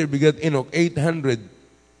lived after he begat Enoch 800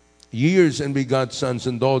 years and begat sons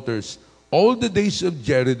and daughters. All the days of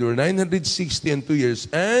Jared were 960 and 2 years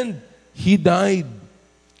and he died.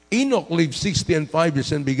 Enoch lived 60 and 5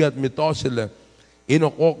 years and begat Methuselah.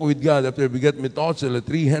 Enoch walked with God after begat Methuselah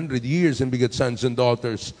 300 years and begat sons and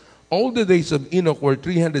daughters. All the days of Enoch were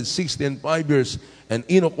 360 and 5 years, and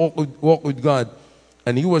Enoch walked with God,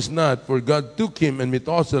 and he was not, for God took him, and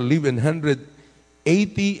Methuselah lived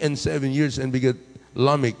 180 and 7 years and begat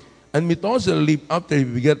Lamech. And Methuselah lived after he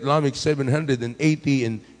begat Lamech 780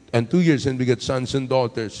 and 2 years and begat sons and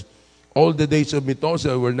daughters. All the days of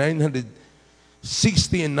Methuselah were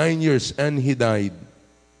 960 and 9 years, and he died.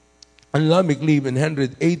 And Lamech lived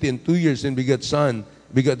 180 and 2 years and begat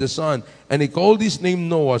the son. And he called his name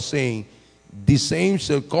Noah, saying, the same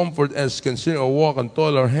shall comfort us concerning our walk and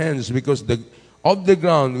toil our hands, because of the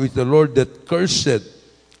ground which the Lord that cursed.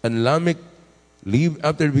 And Lamech lived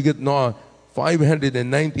after he begat Noah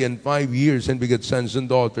 590 and 5 years and begat sons and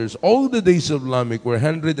daughters. All the days of Lamech were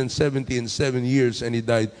 170 and 7 years, and he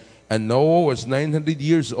died. And Noah was 900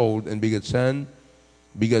 years old and begat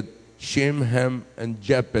Shem, Ham, and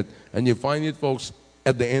Japheth. And you find it, folks,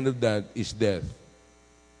 at the end of that is death.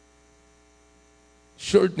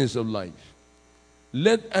 Shortness of life.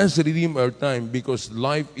 Let us redeem our time because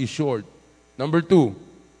life is short. Number 2,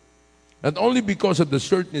 not only because of the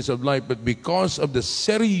shortness of life, but because of the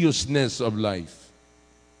seriousness of life.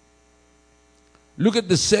 Look at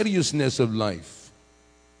the seriousness of life.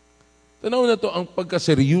 Tanaw na to ang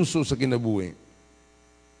pagkaseryoso sa kinabuhi.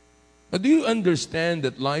 Do you understand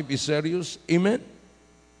that life is serious? Amen?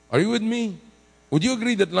 Are you with me? Would you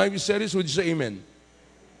agree that life is serious? Would you say amen?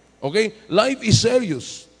 Okay? Life is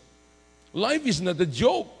serious. Life is not a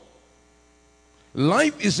joke.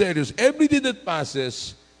 Life is serious. Every day that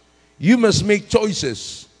passes, you must make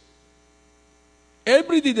choices.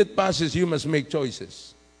 Every day that passes, you must make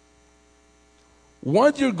choices.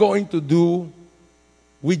 What you're going to do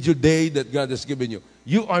with your day that God has given you,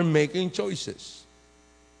 you are making choices.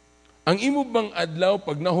 Ang imo bang adlaw,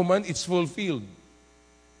 pag nahuman, it's fulfilled.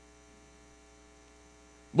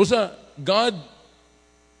 Busa, God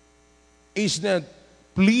is not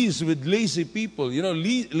pleased with lazy people. You know,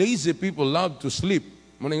 lazy people love to sleep.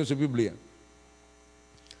 Muna yung sa Biblia.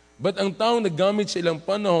 But ang taong nagamit sa ilang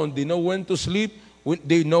panahon, they know when to sleep,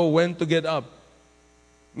 they know when to get up.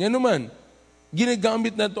 Nga naman,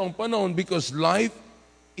 ginagamit na ito ang panahon because life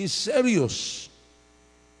is serious.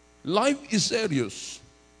 Life is serious.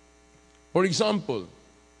 For example,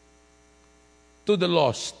 to the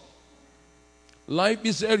lost, life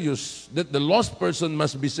is serious that the lost person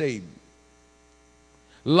must be saved.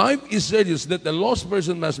 Life is serious that the lost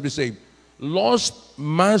person must be saved. Lost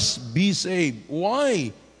must be saved.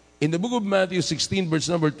 Why? In the book of Matthew 16, verse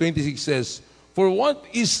number 26 says, for what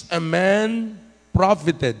is a man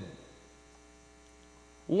profited?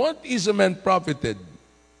 What is a man profited?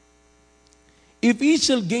 If he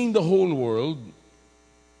shall gain the whole world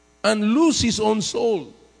and lose his own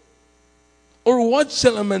soul, or what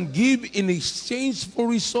shall a man give in exchange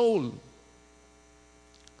for his soul?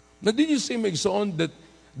 Now, did you say, Megson, that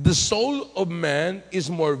the soul of man is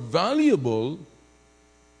more valuable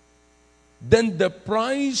than the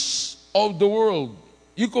price of the world?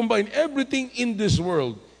 You combine everything in this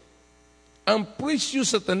world. Ang presyo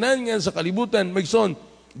sa tanan nga sa kalibutan, Megson,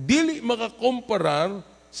 dili makakomparar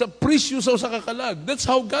sa presyo sa kakalag. That's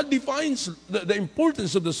how God defines the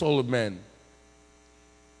importance of the soul of man.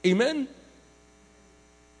 Amen?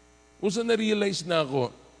 Kung saan na-realize na ako,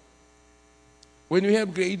 when we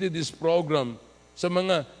have created this program sa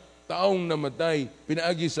mga taong namatay,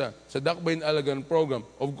 pinaagi sa Dakbayn Alagan program,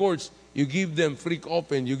 of course, you give them free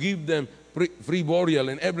coffin, you give them free burial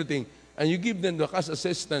and everything, and you give them the cash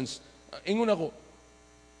assistance. Ingon ako,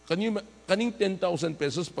 kaning 10,000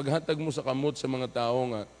 pesos, paghatag mo sa kamot sa mga tao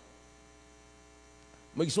nga,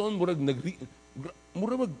 magsoon, murag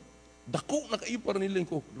dako na kaipar nila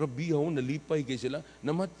ko, rabihaw, nalipay kay sila,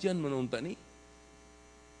 namatyan manunta ni.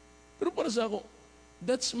 Pero para sa ako,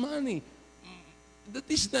 that's money. That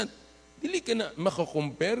is not, dili ka na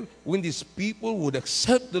makakompare when these people would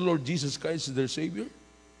accept the Lord Jesus Christ as their Savior.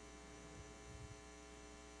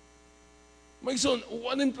 My son,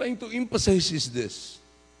 what I'm trying to emphasize is this.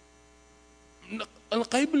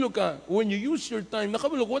 Nakahibalo ka, when you use your time,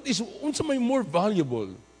 nakahibalo, what is, unsa may more valuable?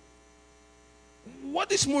 What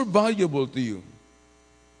is more valuable to you?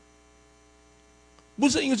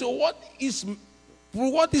 Busa ingon, so what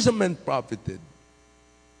is a man profited?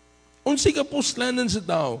 Unsay ka puslanan sa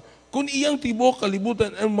tao, kung iyang tibok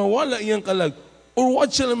kalibutan ang mawala iyang kalag, or what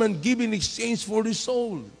shall a man give in exchange for his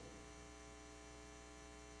soul?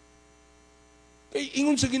 Kay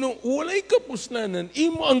ingon sa Ginoo, walay ka puslanan,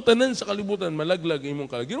 imo ang tanan sa kalibutan, malaglag imong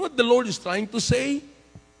kalag. You know what the Lord is trying to say?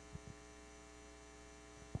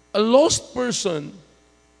 A lost person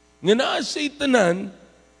nga naa sa tanan,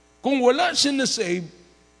 Kung wala siya na-save,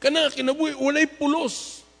 kana kinabuhi, walay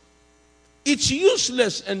pulos. It's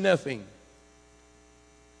useless and nothing.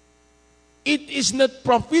 It is not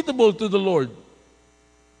profitable to the Lord.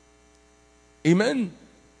 Amen?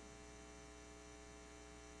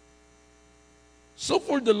 So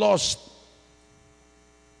for the lost,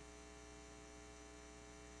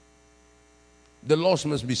 the lost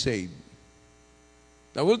must be saved.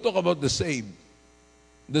 Now we'll talk about the saved.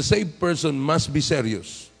 The saved person must be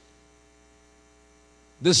serious.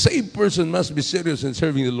 The saved person must be serious in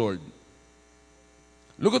serving the Lord.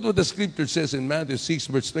 Look at what the scripture says in Matthew 6,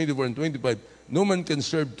 verse 24 and 25. No man can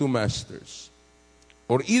serve two masters.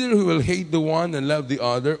 Or either he will hate the one and love the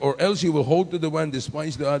other, or else he will hold to the one,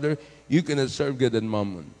 despise the other. You cannot serve God and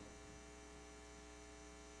mammon.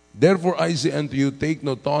 Therefore I say unto you, take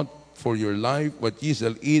no thought for your life, what ye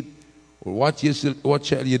shall eat, or what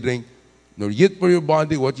shall ye drink, nor yet for your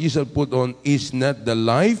body, what ye shall put on. Is not the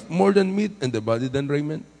life more than meat, and the body than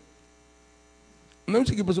raiment?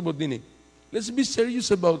 Sige pa sabot din eh. Let's be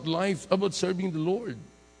serious about life, about serving the Lord.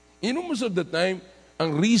 You know, most of the time,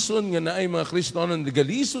 ang reason nga na ay mga Kristiyano,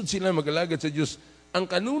 nagalisod sila mag-alagad sa Diyos, ang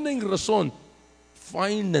kanunay rason,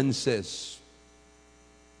 finances.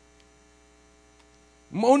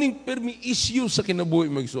 Mauning permi issue sa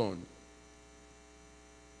kinabuhi magson.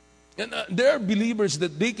 And there are believers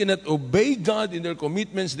that they cannot obey God in their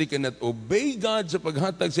commitments. They cannot obey God sa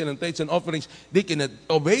paghatag sa ng tithes and offerings. They cannot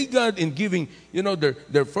obey God in giving,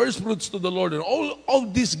 their first fruits to the Lord. And all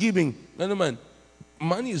this giving,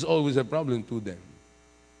 money is always a problem to them.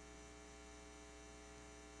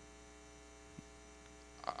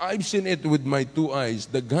 I've seen it with my two eyes.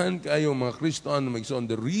 Daghan kayo mga Kristiyano magson.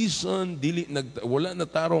 The reason wala na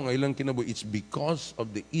tarong ang ilang kinabuhi, it's because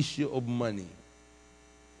of the issue of money.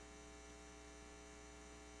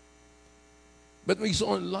 But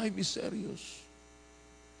magson, life is serious.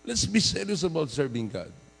 Let's be serious about serving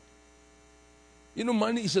God.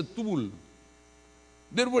 Money is a tool.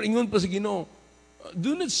 Therefore, ingon pa sa Ginoo,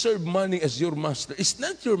 do not serve money as your master. It's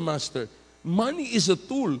not your master. Money is a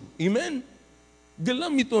tool. Amen?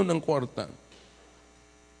 Galamito ng kwarta.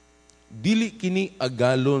 Dili kini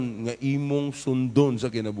agalon nga imong sundon sa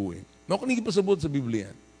kinabuhi. Makunig pasabot sa Biblia.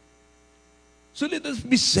 So let us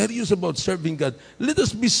be serious about serving God. Let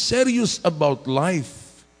us be serious about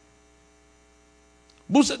life.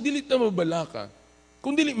 Busa, dili ta mabalaka.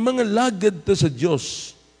 Kung dili, mga lagad ta sa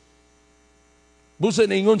Diyos. Busa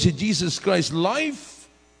na ingon si Jesus Christ, life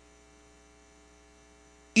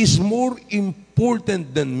is more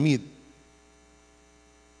important than meat.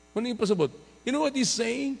 Ano yung pasabot? You know what he's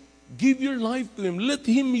saying? Give your life to Him. Let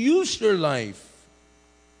Him use your life.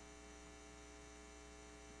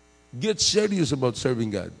 Get serious about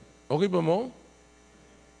serving God. Okay ba mo?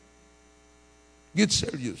 Get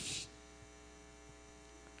serious.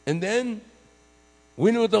 And then,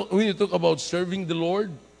 when you talk about serving the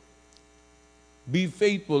Lord, be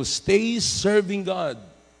faithful. Stay serving God.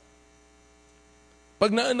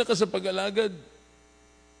 Pag naanak ka sa pag-alagad,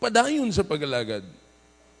 padayon sa pag-alagad.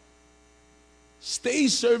 Stay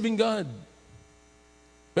serving God.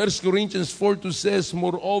 1 Corinthians 4:2 says,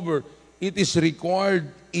 moreover, it is required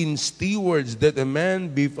in stewards that a man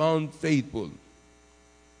be found faithful.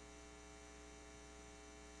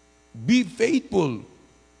 Be faithful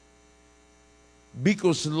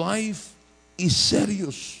because life is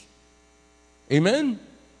serious. Amen?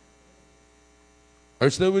 Are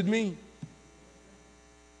you still with me?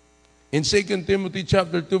 In 2 Timothy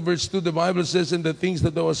chapter 2 verse 2, the Bible says, and the things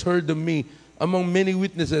that thou hast heard of me among many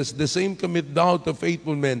witnesses, the same commit thou to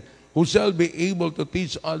faithful men, who shall be able to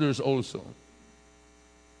teach others also.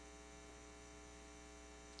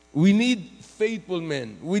 We need faithful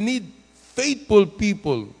men. We need faithful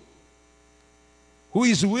people who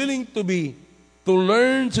is willing to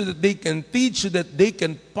learn so that they can teach, so that they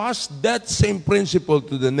can pass that same principle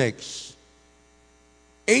to the next.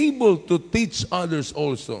 Able to teach others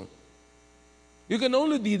also. You can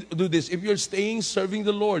only do this if you're staying serving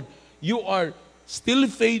the Lord. You are still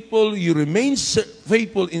faithful. You remain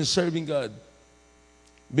faithful in serving God.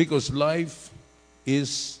 Because life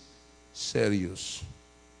is serious.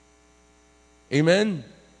 Amen?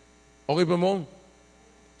 Okay pa mo?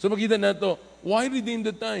 So makita nato, why redeem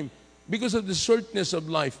the time? Because of the shortness of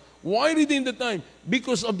life. Why redeem the time?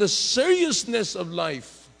 Because of the seriousness of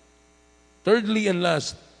life. Thirdly and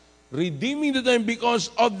last, redeeming the time because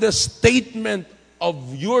of the statement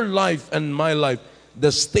of your life and my life.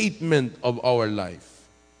 The statement of our life.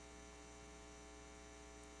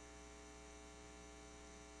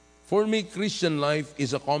 For me, Christian life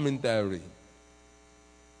is a commentary.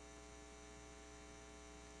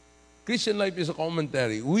 Christian life is a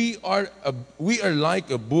commentary. We are like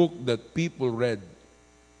a book that people read.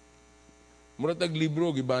 Muratag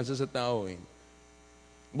libro, gibasa sa tao eh.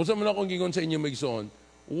 Busa mo na akong gingon sa inyo magsoon,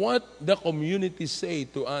 what the community say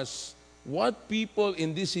to us, what people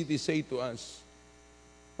in this city say to us.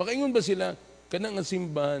 Pakaingon ba sila, kanang nga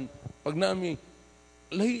simbahan, pag nami,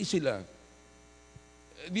 lahi sila.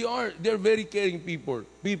 They are very caring people.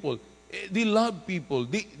 They love people.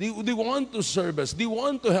 They want to serve us. They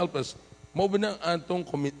want to help us. Mao ba na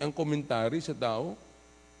ang komentary sa tao?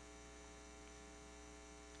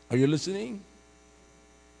 Are you listening?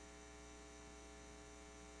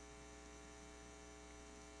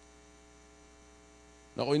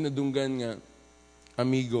 Ako'y nadunggan nga,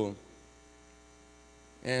 amigo.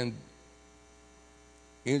 And,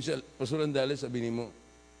 yun siya, Pastor Andales, sabi ni mo,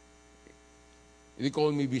 he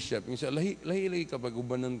called me bishop. Yung siya, lahi kapag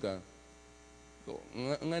ubanan ka. So,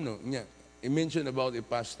 niya, he mentioned about a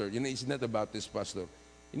pastor. You know, he's not a Baptist pastor.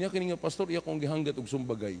 Inya kini nga pastor, iya kong gihanggat og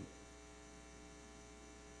sumbagay.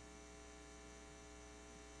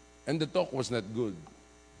 And the talk was not good.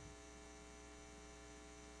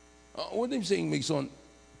 What I'm saying, Megson,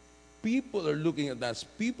 people are looking at us.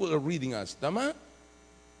 People are reading us. Tama?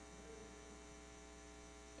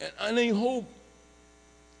 And I hope,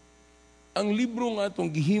 ang libro nga itong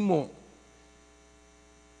gihimo,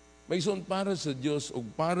 may son para sa Diyos o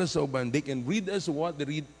para sa uban, they can read us what they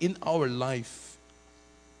read in our life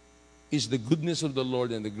is the goodness of the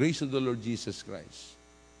Lord and the grace of the Lord Jesus Christ.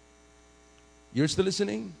 You're still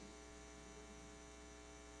listening?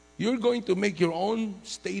 You're going to make your own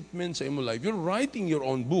statements sa imong life. You're writing your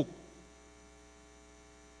own book.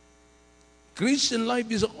 Christian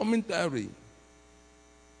life is a commentary.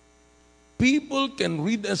 People can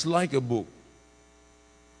read us like a book.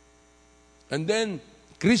 And then,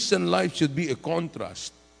 Christian life should be a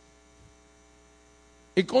contrast.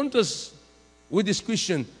 A contrast with this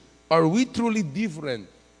question, are we truly different?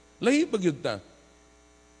 Lahi ba gyud ta?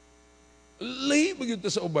 Lahi ba gyud ta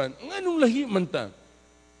sa uban? Nganong lahi man ta?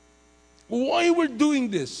 Why we're doing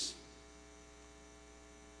this?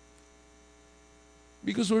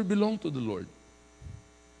 Because we belong to the Lord.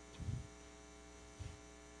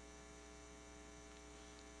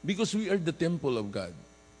 Because we are the temple of God.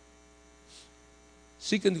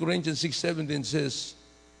 2 Corinthians 6:17 says,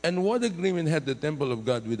 and what agreement had the temple of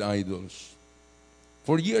God with idols?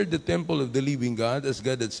 For ye are the temple of the living God, as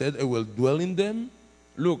God had said, I will dwell in them.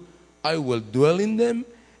 Look, I will dwell in them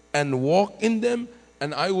and walk in them,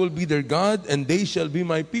 and I will be their God, and they shall be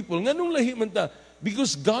my people. Nganong lahi man ta?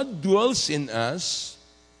 Because God dwells in us.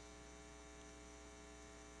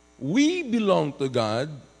 We belong to God,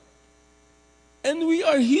 and we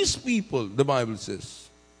are His people, the Bible says.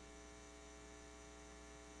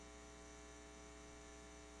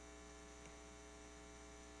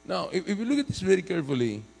 Now, if you look at this very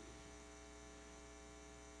carefully,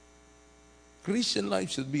 Christian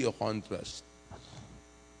life should be a contrast.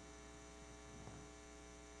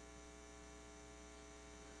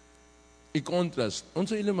 I-contrast.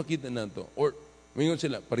 Unsa ila makita nato? Or, mayon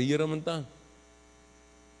sila, parihira man ta.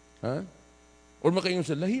 Ha? Or makayon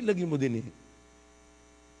sila, lahi-lagi mo din eh.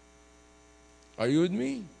 Are you with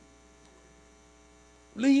me?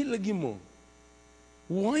 Lahi-lagi mo.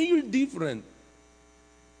 Why you're different?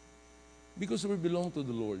 Because we belong to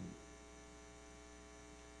the Lord.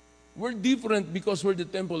 We're different because we're the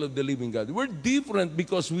temple of the living God. We're different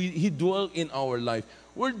because He dwells in our life.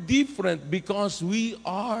 We're different because we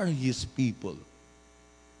are His people.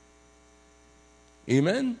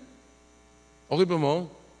 Amen? Okay pa mo?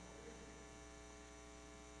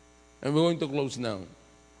 And we're going to close now.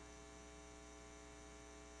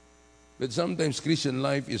 But sometimes Christian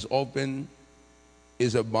life is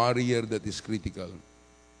a barrier that is critical.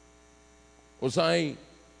 Usay,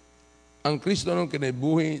 ang Kristo nung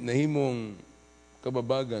kinabuhi na himong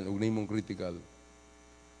kababagan o na himong critical.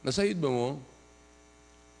 Nasayid ba mo?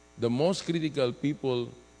 The most critical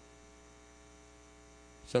people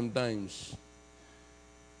sometimes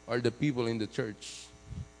are the people in the church.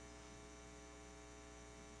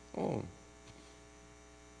 Oh.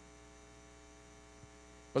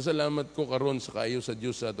 Pasalamat ko karon sa kayo sa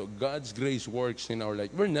Diyos sa to. God's grace works in our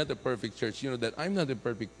life. We're not a perfect church. You know that. I'm not a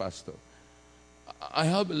perfect pastor. I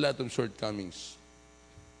have a lot of shortcomings.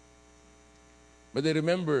 But I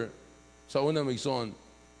remember, sa una magson,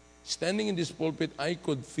 standing in this pulpit, I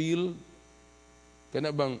could feel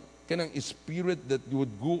kanang spirit that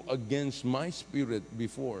would go against my spirit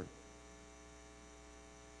before.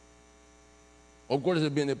 Of course,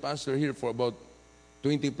 I've been a pastor here for about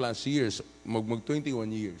 20 plus years, mag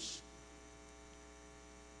 21 years.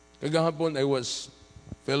 Kagahapon, I was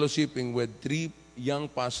fellowshipping with 3 young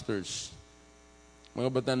pastors. Mga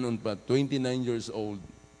bata noon pa, 29 years old.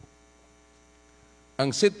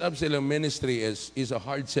 Ang set-up silang ministry is a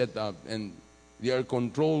hard setup, and they are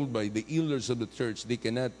controlled by the elders of the church. They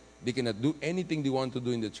cannot do anything they want to do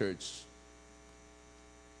in the church.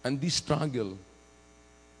 And they struggle.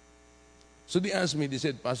 So they asked me, they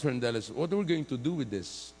said, Pastor Andales, what are we going to do with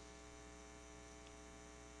this?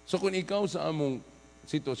 So kung ikaw sa among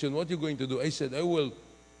sitwasyon, what are you going to do? I said, I will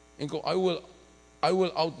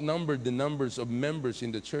outnumber the numbers of members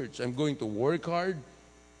in the church. I'm going to work hard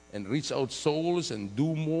and reach out souls and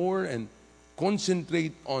do more and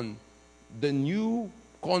concentrate on the new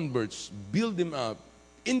converts, build them up,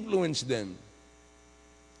 influence them.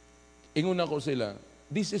 Ingon ako sila,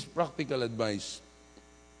 this is practical advice.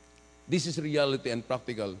 This is reality and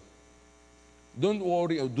practical. Don't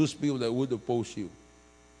worry of those people that would oppose you.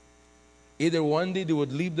 Either one day they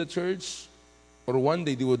would leave the church or one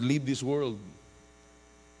day they would leave this world.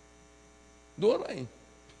 Do I?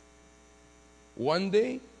 One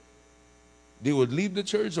day they would leave the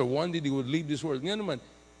church or one day they would leave this world. Nga naman,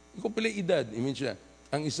 ikaw pala edad, imin siya,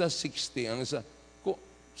 ang isa 60, ang isa,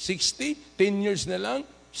 60, 10 years na lang,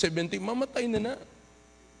 70, mamatay na.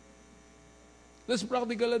 That's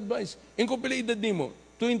practical advice. Ikaw pala edad ni mo,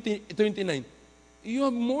 29, you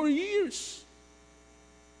have more years.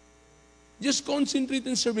 Just concentrate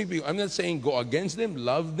in serving people. I'm not saying go against them,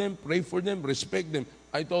 love them, pray for them, respect them.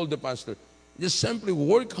 I told the pastor, just simply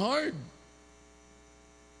work hard.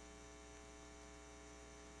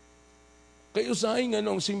 Kayo usahin nga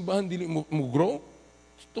ang simbahan dili mo grow,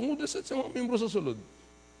 tungod sa mga membro sa sulod.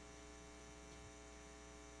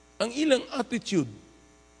 Ang ilang attitude,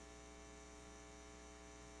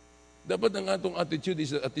 dapat ang atong attitude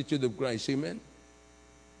is the attitude of Christ. Amen?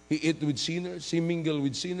 He ate with sinners, he mingled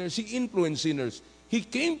with sinners, he influenced sinners. He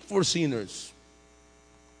came for sinners.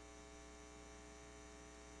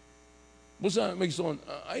 Busa, magson,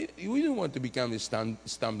 we don't want to become a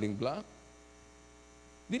stumbling block.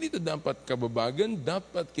 Dili ito dapat kababagan,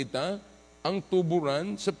 dapat kita ang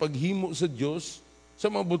tuburan sa paghimo sa Diyos sa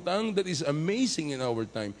mabutang that is amazing in our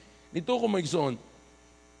time. Nito ko magson,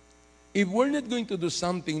 if we're not going to do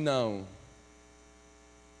something now,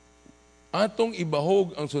 atong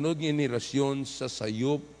ibahog ang sunod nga henerasyon sa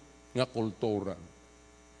sayop nga kultura.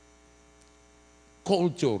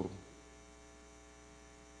 Culture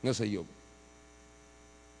nga sayop.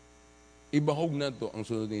 Ibahog na to ang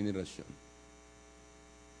sunod nga henerasyon.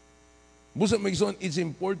 Busa magson, it's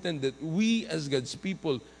important that we as God's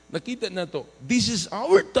people, nakita na to, this is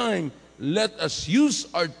our time. Let us use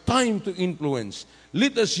our time to influence.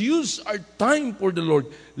 Let us use our time for the Lord.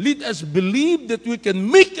 Let us believe that we can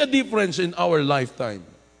make a difference in our lifetime.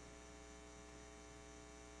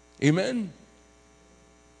 Amen?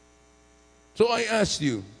 So I ask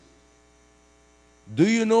you, do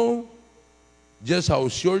you know just how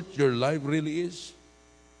short your life really is?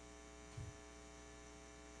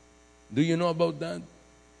 Do you know about that?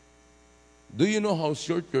 Do you know how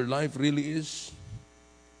short your life really is?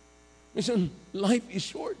 Listen, life is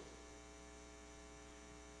short.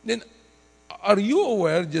 Then, are you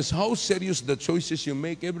aware just how serious the choices you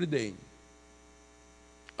make every day?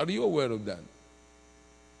 Are you aware of that?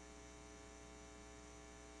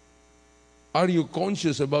 Are you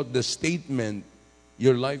conscious about the statement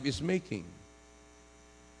your life is making?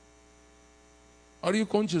 Are you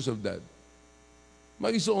conscious of that?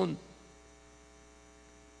 Magison,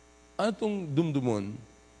 atong dumdumon,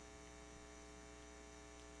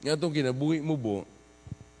 atong kinabuhi mo bo,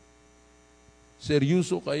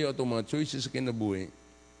 seryoso kayo atong mga choices sa kinabuhi,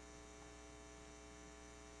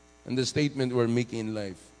 and the statement we're making in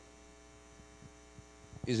life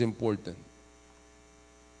is important.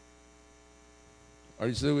 Are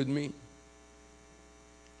you still with me?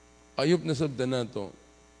 Ayop na sabda nato.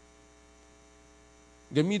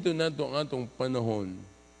 Gamito nato ang atong panahon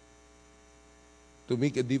to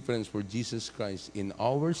make a difference for Jesus Christ in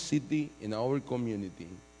our city, in our community.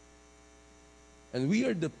 And we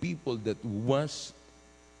are the people that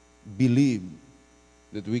believe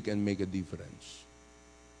that we can make a difference.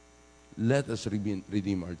 Let us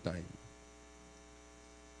redeem our time.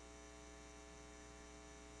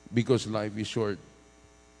 Because life is short.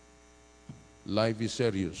 Life is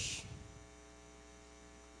serious.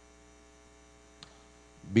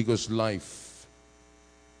 Because life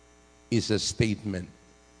is a statement.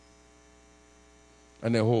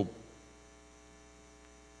 And I hope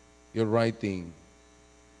you're writing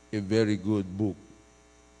a very good book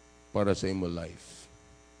para sa imo life.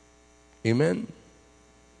 Amen?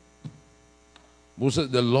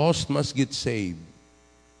 The lost must get saved.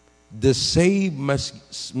 The saved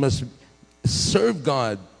must serve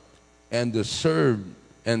God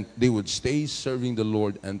and they would stay serving the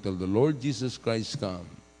Lord until the Lord Jesus Christ come.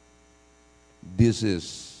 This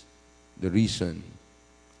is the reason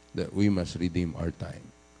that we must redeem our time.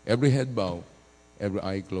 Every head bow, every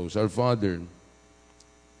eye closed. Our Father,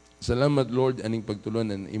 salamat Lord aning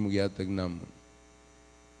pagtulunan imong gihatag namon.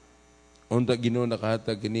 Unta Ginoo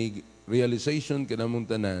nakahatag kini realization kanamong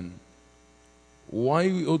tanan why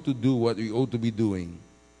we ought to do what we ought to be doing.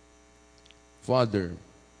 Father,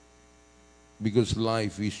 because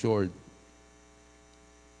life is short.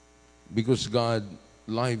 Because God,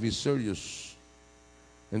 life is serious.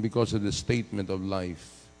 And because of the statement of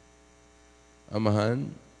life.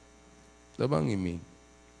 Amahan, tabang imi.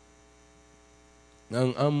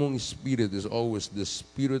 Ang among spirit is always the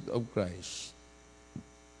Spirit of Christ.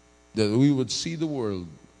 That we would see the world,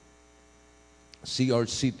 see our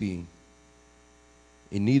city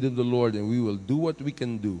in need of the Lord, and we will do what we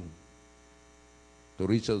can do to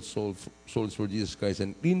reach out souls for Jesus Christ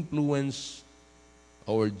and influence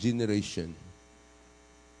our generation.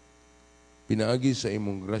 Pinaagi sa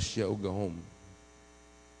imong grasya o gahom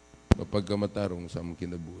kapag kamatarong sa among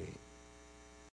kinabuhi.